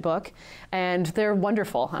budget book, and they're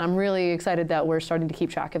wonderful. I'm really excited that we're starting to keep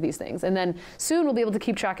track of these things, and then soon we'll be able to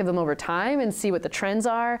keep track of them over time and see what the trends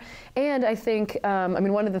are. And I think, I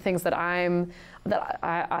mean, one of the things that I'm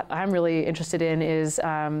really interested in is,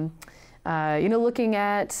 looking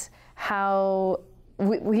at how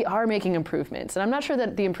we are making improvements, and I'm not sure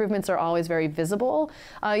that the improvements are always very visible.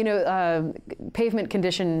 Pavement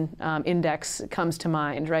condition index comes to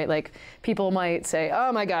mind, right? Like people might say,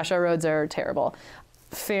 "Oh my gosh, our roads are terrible."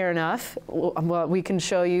 Fair enough. What we can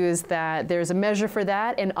show you is that there's a measure for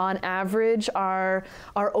that, and on average, our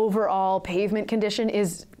overall pavement condition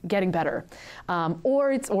is getting better,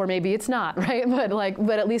 or maybe it's not, right?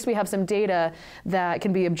 But at least we have some data that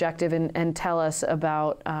can be objective and tell us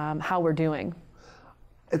about how we're doing.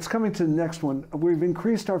 It's coming to the next one. We've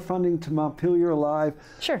increased our funding to Montpelier Alive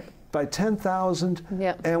by 10,000,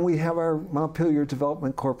 and we have our Montpelier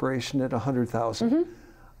Development Corporation at 100,000. Mm-hmm.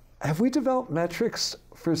 Have we developed metrics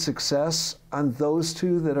for success on those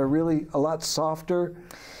two that are really a lot softer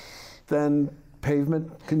than pavement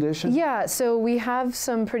condition? Yeah, so we have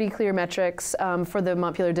some pretty clear metrics for the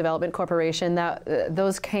Montpelier Development Corporation.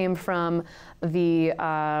 Those came from the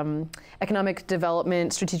Economic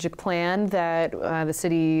Development Strategic Plan that the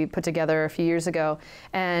city put together a few years ago.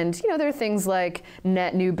 And there are things like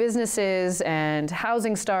net new businesses and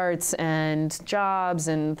housing starts and jobs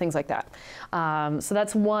and things like that. So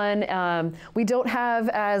that's one. We don't have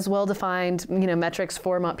as well-defined metrics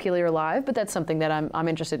for Montpelier Alive, but that's something that I'm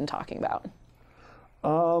interested in talking about.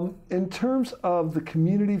 In terms of the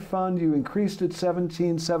community fund, you increased it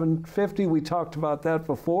 $17,750. We talked about that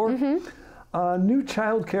before. Mm-hmm. New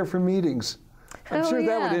childcare for meetings. I'm sure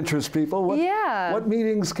that would interest people. What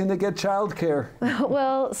meetings can they get childcare?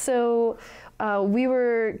 Well, so we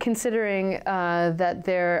were considering that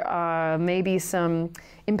there may be some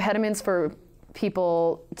impediments for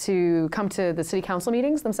people to come to the city council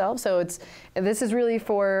meetings themselves. So this is really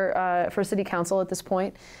for city council at this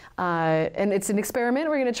point. And it's an experiment.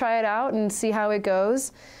 We're going to try it out and see how it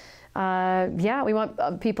goes. We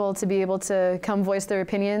want people to be able to come voice their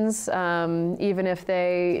opinions, even if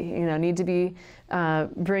they need to be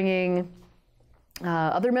bringing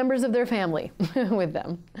other members of their family with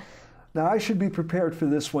them. Now, I should be prepared for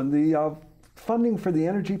this one. The funding for the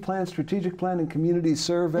energy plan, strategic plan, and community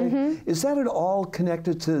survey, mm-hmm. is that at all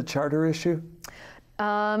connected to the charter issue?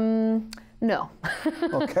 No.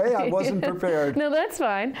 Okay, I wasn't prepared. No, that's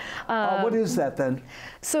fine. What is that then?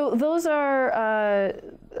 So those are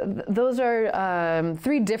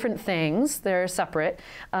three different things. They're separate,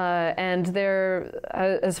 and they're,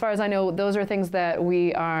 as far as I know, those are things that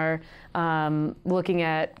we are looking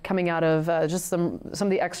at coming out of just some of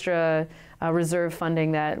the extra reserve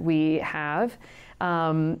funding that we have.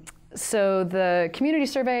 So the community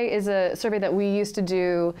survey is a survey that we used to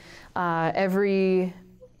do every.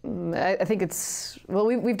 I think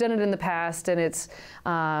we've done it in the past, and it's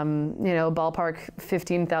ballpark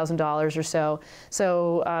 $15,000 or so.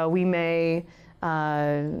 So we may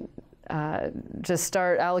just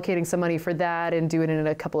start allocating some money for that and do it in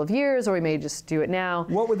a couple of years, or we may just do it now.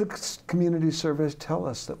 What would the community survey tell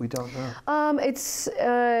us that we don't know? It's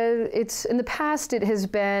in the past it has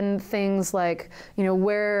been things like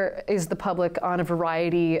where is the public on a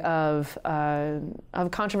variety of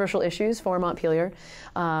controversial issues for Montpelier.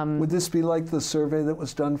 Would this be like the survey that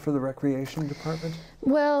was done for the recreation department?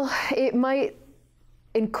 Well, it might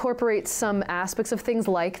incorporate some aspects of things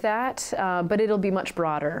like that, but it'll be much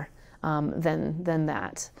broader than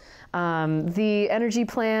that. The energy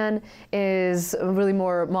plan is really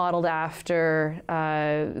more modeled after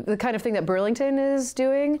the kind of thing that Burlington is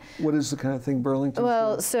doing. What is the kind of thing Burlington is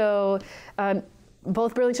doing? So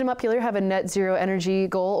both Burlington and Montpelier have a net zero energy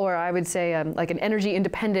goal, or I would say like an energy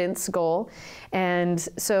independence goal. And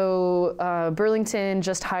so Burlington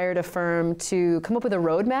just hired a firm to come up with a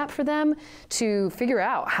roadmap for them to figure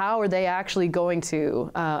out how are they actually going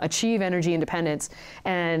to achieve energy independence.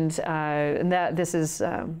 And that this is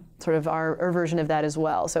sort of our version of that as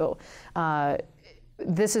well. So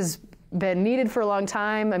this is been needed for a long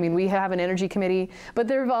time. I mean, we have an energy committee, but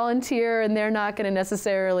they're volunteer and they're not going to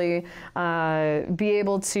necessarily be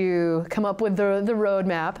able to come up with the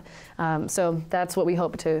roadmap. So that's what we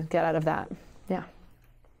hope to get out of that. Yeah.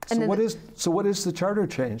 So what is the charter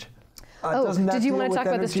change? Doesn't that did you deal want to with talk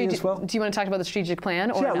about the energy as strategic? well? Do you want to talk about the strategic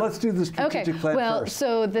plan? Or Yeah, no? let's do the strategic plan well, first.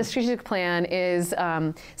 so the strategic plan is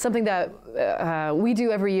something that we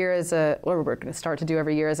do every year or we're going to start to do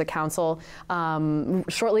every year as a council.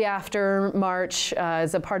 Shortly after March,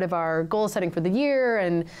 as a part of our goal setting for the year,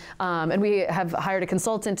 and we have hired a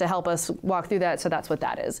consultant to help us walk through that. So that's what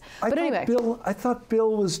that is. But anyway, I thought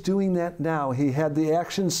Bill was doing that now. He had the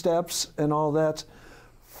action steps and all that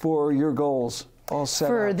for your goals all set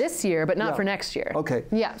for out. this year, but not for next year. Okay.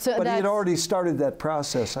 Yeah. So but he had already started that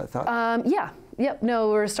process, I thought. Yeah. Yep. No,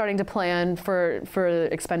 we're starting to plan for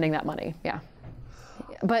expending that money. Yeah.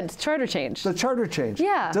 But charter change. The charter change.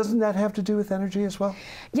 Yeah. Doesn't that have to do with energy as well?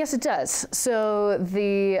 Yes, it does. So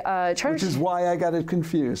the charter. Which is why I got it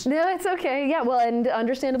confused. No, it's okay. Yeah, well, and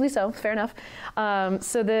understandably so. Fair enough.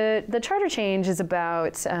 So the charter change is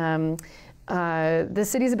about the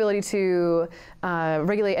city's ability to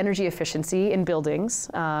regulate energy efficiency in buildings,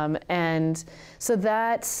 and so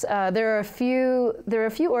that's there are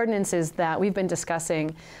a few ordinances that we've been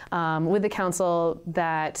discussing with the council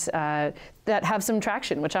that have some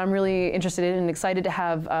traction, which I'm really interested in and excited to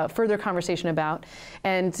have further conversation about.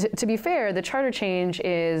 And to be fair, the charter change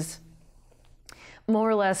is more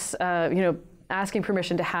or less, asking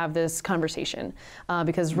permission to have this conversation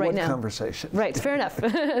because right now. What conversation? Right, fair enough.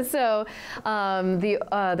 So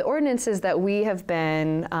the ordinances that we have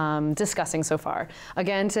been discussing so far,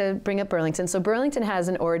 again, to bring up Burlington. So Burlington has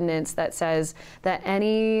an ordinance that says that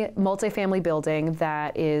any multifamily building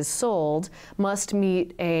that is sold must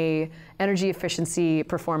meet a energy efficiency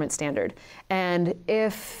performance standard. And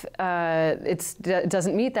if it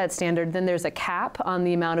doesn't meet that standard, then there's a cap on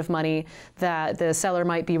the amount of money that the seller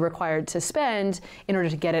might be required to spend in order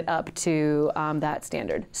to get it up to that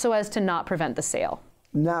standard, so as to not prevent the sale.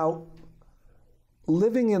 Now,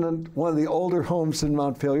 living in one of the older homes in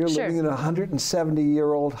Montpelier, Sure. living in a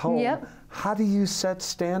 170-year-old home, Yep. how do you set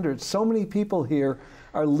standards? So many people here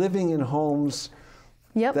are living in homes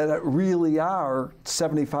Yep. that really are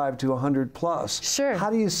 75 to 100 plus. Sure. How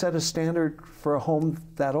do you set a standard for a home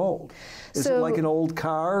that old? Is it So- like an old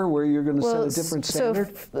car where you're going to set a different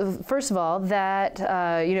standard? So first of all, that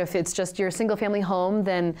if it's just your single-family home,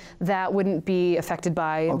 then that wouldn't be affected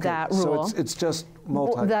by that rule. So it's just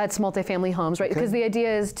multi. That's multifamily homes, right? Because the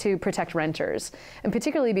idea is to protect renters, and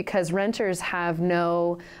particularly because renters have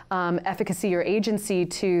no efficacy or agency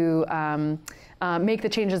to make the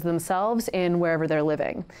changes themselves in wherever they're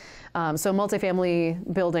living. So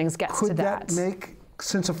multifamily buildings gets to that. Could that make,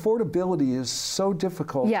 since affordability is so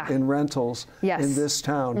difficult in rentals in this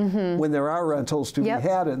town, when there are rentals to be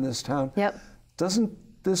had in this town, doesn't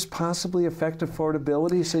this possibly affect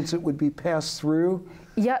affordability since it would be passed through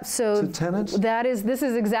to tenants? This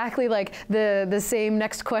is exactly like the same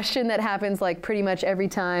next question that happens like pretty much every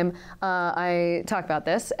time I talk about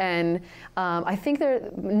this. And I think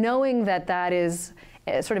knowing that is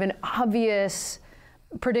sort of an obvious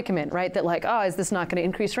predicament, right? That like, is this not going to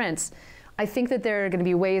increase rents? I think that there are going to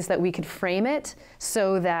be ways that we could frame it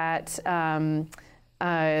so that so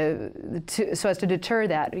as to deter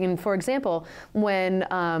that. And for example, when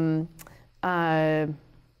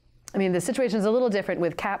the situation is a little different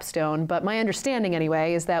with Capstone, but my understanding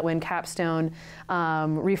anyway is that when Capstone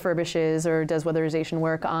refurbishes or does weatherization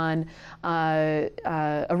work on a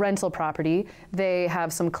rental property, they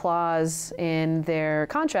have some clause in their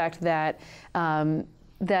contract that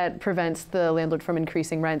that prevents the landlord from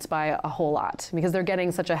increasing rents by a whole lot because they're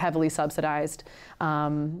getting such a heavily subsidized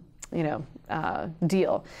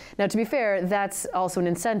deal. Now, to be fair, that's also an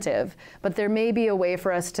incentive, but there may be a way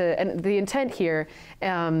for us to, and the intent here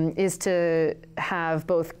is to have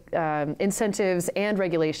both incentives and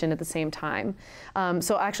regulation at the same time.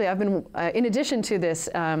 So actually, I've been, in addition to this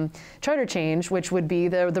charter change, which would be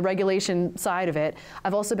the regulation side of it,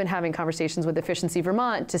 I've also been having conversations with Efficiency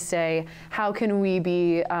Vermont to say, how can we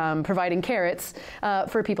be providing carrots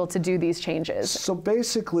for people to do these changes? So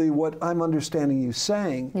basically, what I'm understanding you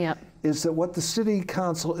saying is that what the City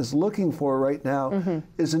Council is looking for right now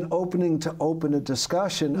is an opening to open a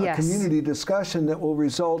discussion, a community discussion that will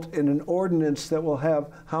result in an ordinance that will have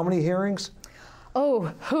how many hearings?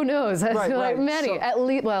 Oh, who knows? Like many. So, at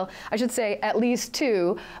least, well, I should say at least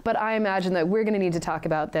 2, but I imagine that we're going to need to talk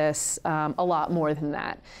about this a lot more than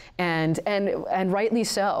that, and rightly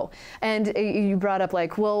so. And you brought up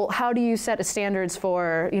like, well, how do you set standards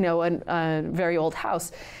for a very old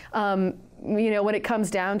house? when it comes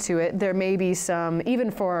down to it, there may be some, even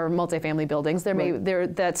for multifamily buildings,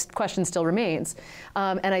 that question still remains.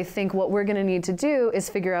 And I think what we're going to need to do is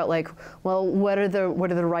figure out, like, well, what are the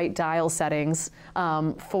right dial settings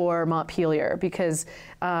for Montpelier? Because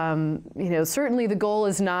certainly the goal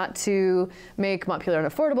is not to make Montpelier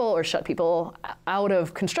unaffordable or shut people out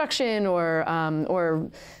of construction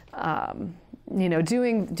or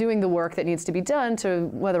doing the work that needs to be done to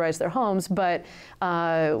weatherize their homes, but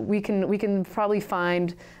we can probably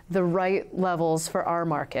find the right levels for our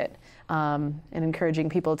market, and encouraging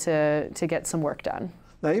people to get some work done.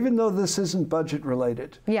 Now, even though this isn't budget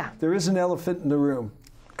related, there is an elephant in the room.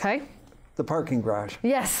 Okay. The parking garage.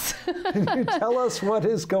 Yes. Can you tell us what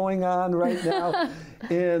is going on right now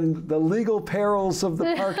in the legal perils of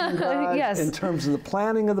the parking garage, yes, in terms of the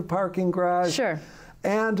planning of the parking garage? Sure.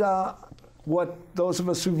 And what those of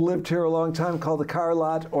us who've lived here a long time call the car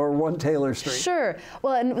lot or 1 Taylor Street. Sure.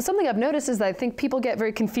 Well, and something I've noticed is that I think people get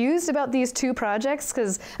very confused about these two projects,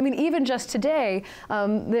 because, I mean, even just today,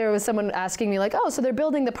 there was someone asking me, like, oh, so they're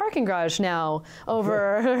building the parking garage now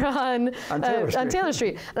over on Taylor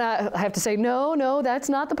Street. I have to say, no, that's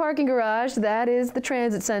not the parking garage. That is the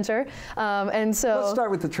transit center. And so let's start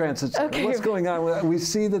with the transit center. Okay. What's going on with that? We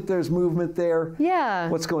see that there's movement there. Yeah.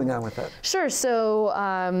 What's going on with that? Sure. So,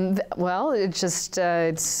 well, it's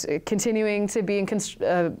continuing to be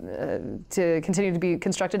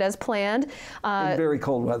constructed as planned. In very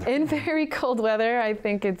cold weather. In very cold weather. I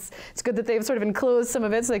think it's good that they've sort of enclosed some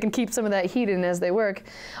of it so they can keep some of that heat in as they work.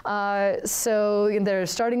 So they're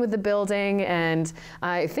starting with the building, and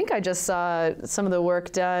I think I just saw some of the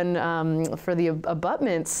work done for the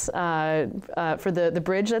abutments for the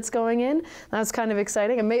bridge that's going in. That's kind of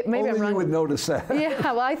exciting. And maybe only I'm wrong. You would notice that. Yeah,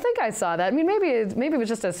 well, I think I saw that. I mean, maybe it was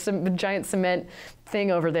just a giant cement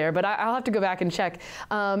thing over there, but I'll have to go back and check.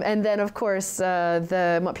 And then, of course,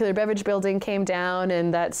 the Montpelier Beverage Building came down,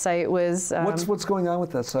 and that site was. What's going on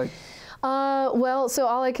with that site? Well, so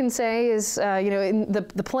all I can say is,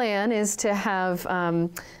 the plan is to have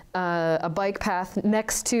a bike path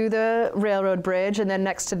next to the railroad bridge, and then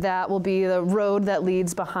next to that will be the road that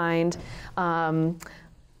leads behind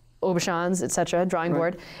Aubuchon's, et cetera, drawing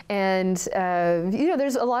board. And,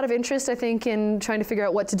 there's a lot of interest, I think, in trying to figure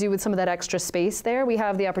out what to do with some of that extra space there. We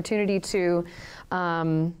have the opportunity to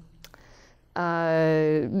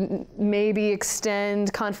maybe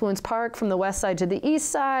extend Confluence Park from the west side to the east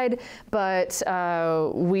side, but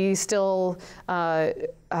we still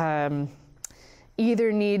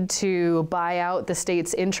either need to buy out the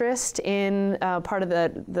state's interest in part of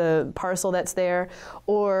the parcel that's there,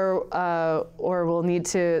 or we'll need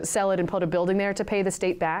to sell it and put a building there to pay the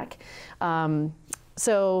state back.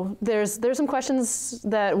 So there's some questions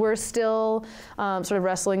that we're still sort of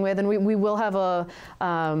wrestling with, and we will have a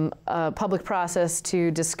public process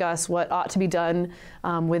to discuss what ought to be done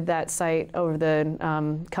with that site over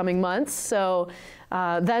the coming months. So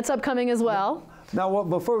that's upcoming as well. Now,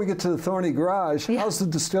 before we get to the thorny garage, how's the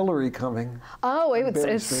distillery coming? Oh,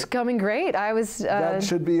 it's coming great. That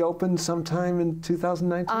should be open sometime in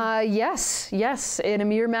 2019? Yes, in a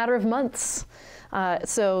mere matter of months.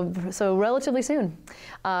 So relatively soon.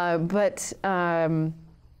 But I'm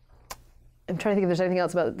trying to think if there's anything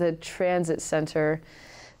else about the transit center.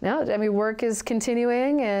 No, I mean, work is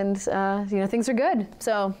continuing, and things are good.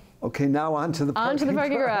 So. Okay, now on to the parking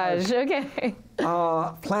garage. Okay.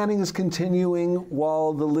 Planning is continuing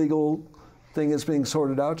while the legal thing is being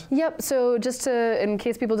sorted out? Yep, so just to, in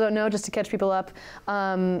case people don't know, just to catch people up,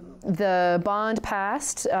 the bond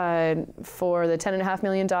passed for the $10.5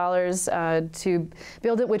 million to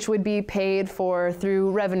build it, which would be paid for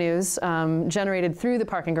through revenues generated through the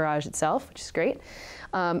parking garage itself, which is great.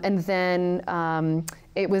 And then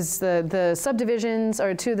it was the subdivisions,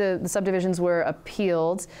 or the subdivisions were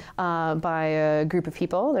appealed by a group of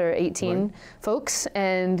people. There are 18 folks.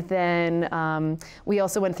 And then we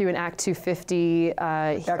also went through an Act 250.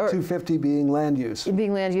 Act 250 being land use.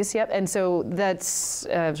 Being land use, yep. And so that's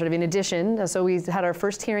sort of in addition. So we had our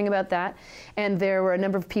first hearing about that. And there were a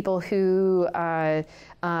number of people who I'm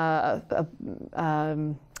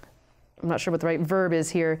not sure what the right verb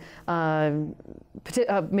is here,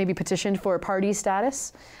 maybe petitioned for party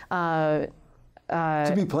status. To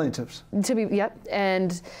be plaintiffs. Yep.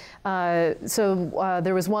 And so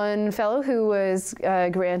there was one fellow who was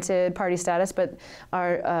granted party status, but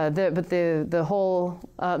the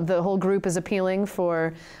whole group is appealing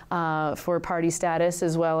for party status,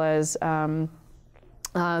 as well as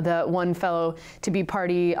the one fellow to be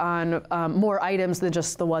party on more items than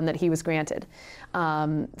just the one that he was granted.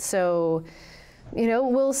 So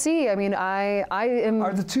we'll see. I mean, I am.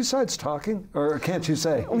 Are the two sides talking, or can't you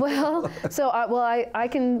say? Well, so I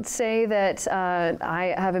can say that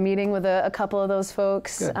I have a meeting with a couple of those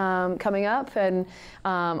folks coming up, and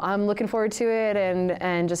I'm looking forward to it,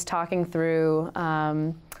 and just talking through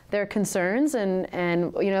their concerns,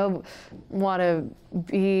 and want to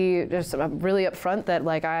be just really upfront that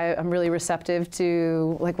I'm really receptive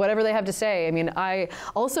to whatever they have to say. I mean, I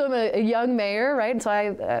also am a young mayor, right? And so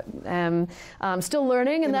I am still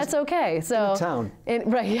learning, and that's okay. So in a town,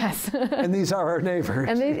 right? Yes. And these are our neighbors.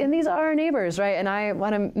 And these are our neighbors, right? And I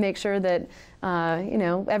want to make sure that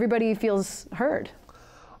everybody feels heard.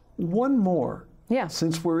 One more. Yeah.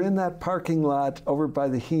 Since we're in that parking lot over by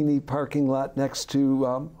the Heaney parking lot next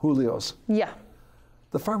to Julio's. Yeah.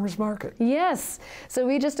 The farmers market. Yes. So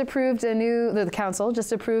we just approved the council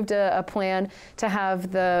just approved a plan to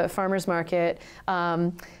have the farmers market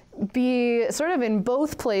be sort of in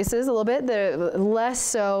both places a little bit, less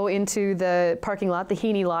so into the parking lot, the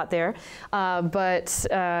Heaney lot there, but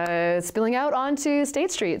spilling out onto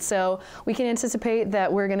State Street. So we can anticipate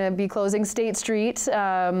that we're going to be closing State Street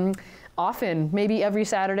often, maybe every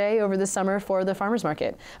Saturday over the summer for the farmers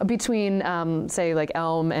market between, say,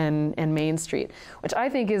 Elm and Main Street, which I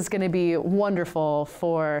think is going to be wonderful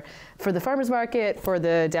for the farmers market, for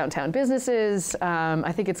the downtown businesses.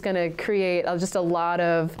 I think it's going to create just a lot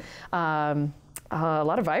of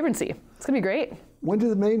vibrancy. It's going to be great. When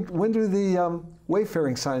do the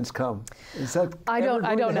wayfaring signs come? Is that I don't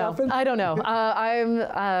know. happen? I don't know.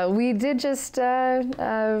 We did just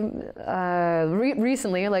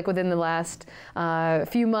recently, within the last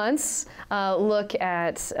few months, look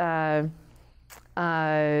at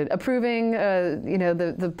approving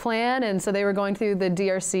the plan, and so they were going through the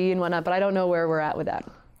DRC and whatnot. But I don't know where we're at with that.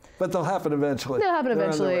 But they'll happen eventually. They'll happen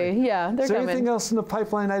eventually. Yeah, they're coming. Is there anything coming. else in the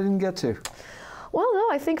pipeline I didn't get to? Well, no,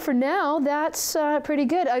 I think for now that's pretty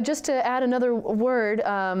good. Just to add another word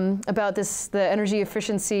about the energy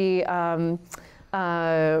efficiency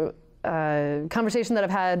conversation that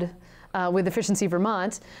I've had with Efficiency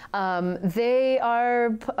Vermont, they've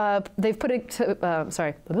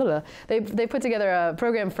put together a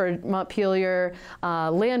program for Montpelier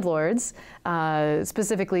landlords,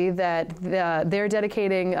 specifically that they're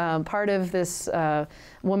dedicating part of this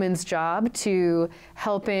woman's job to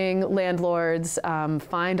helping landlords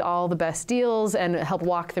find all the best deals and help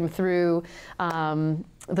walk them through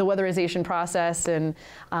the weatherization process and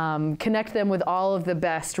connect them with all of the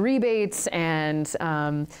best rebates and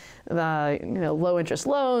low interest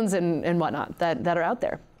loans and whatnot that are out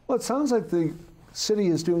there. Well, it sounds like the city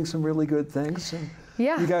is doing some really good things. And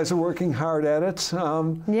yeah. You guys are working hard at it.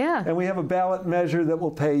 Yeah. And we have a ballot measure that will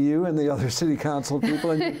pay you and the other city council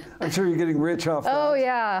people. And I'm sure you're getting rich off that. Oh,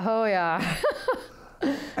 yeah. Oh, yeah.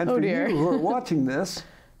 And for you who are watching this,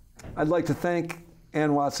 I'd like to thank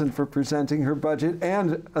Ann Watson for presenting her budget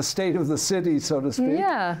and a state of the city, so to speak.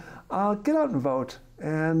 Yeah. Get out and vote,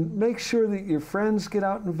 and make sure that your friends get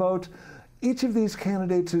out and vote. Each of these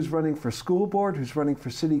candidates who's running for school board, who's running for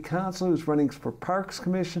city council, who's running for Parks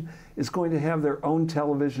Commission, is going to have their own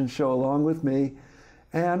television show along with me.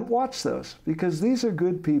 And watch those, because these are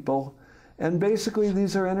good people. And basically,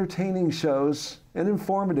 these are entertaining shows and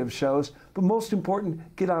informative shows. But most important,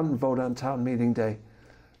 get out and vote on town meeting day.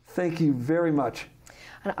 Thank you very much.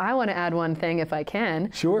 And I want to add one thing, if I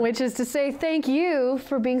can. Sure. Which is to say thank you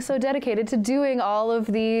for being so dedicated to doing all of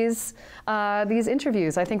these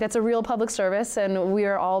interviews. I think that's a real public service, and we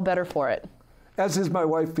are all better for it. As is my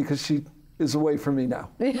wife, because she is away from me now.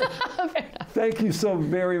 Fair enough. Thank you so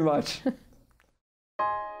very much.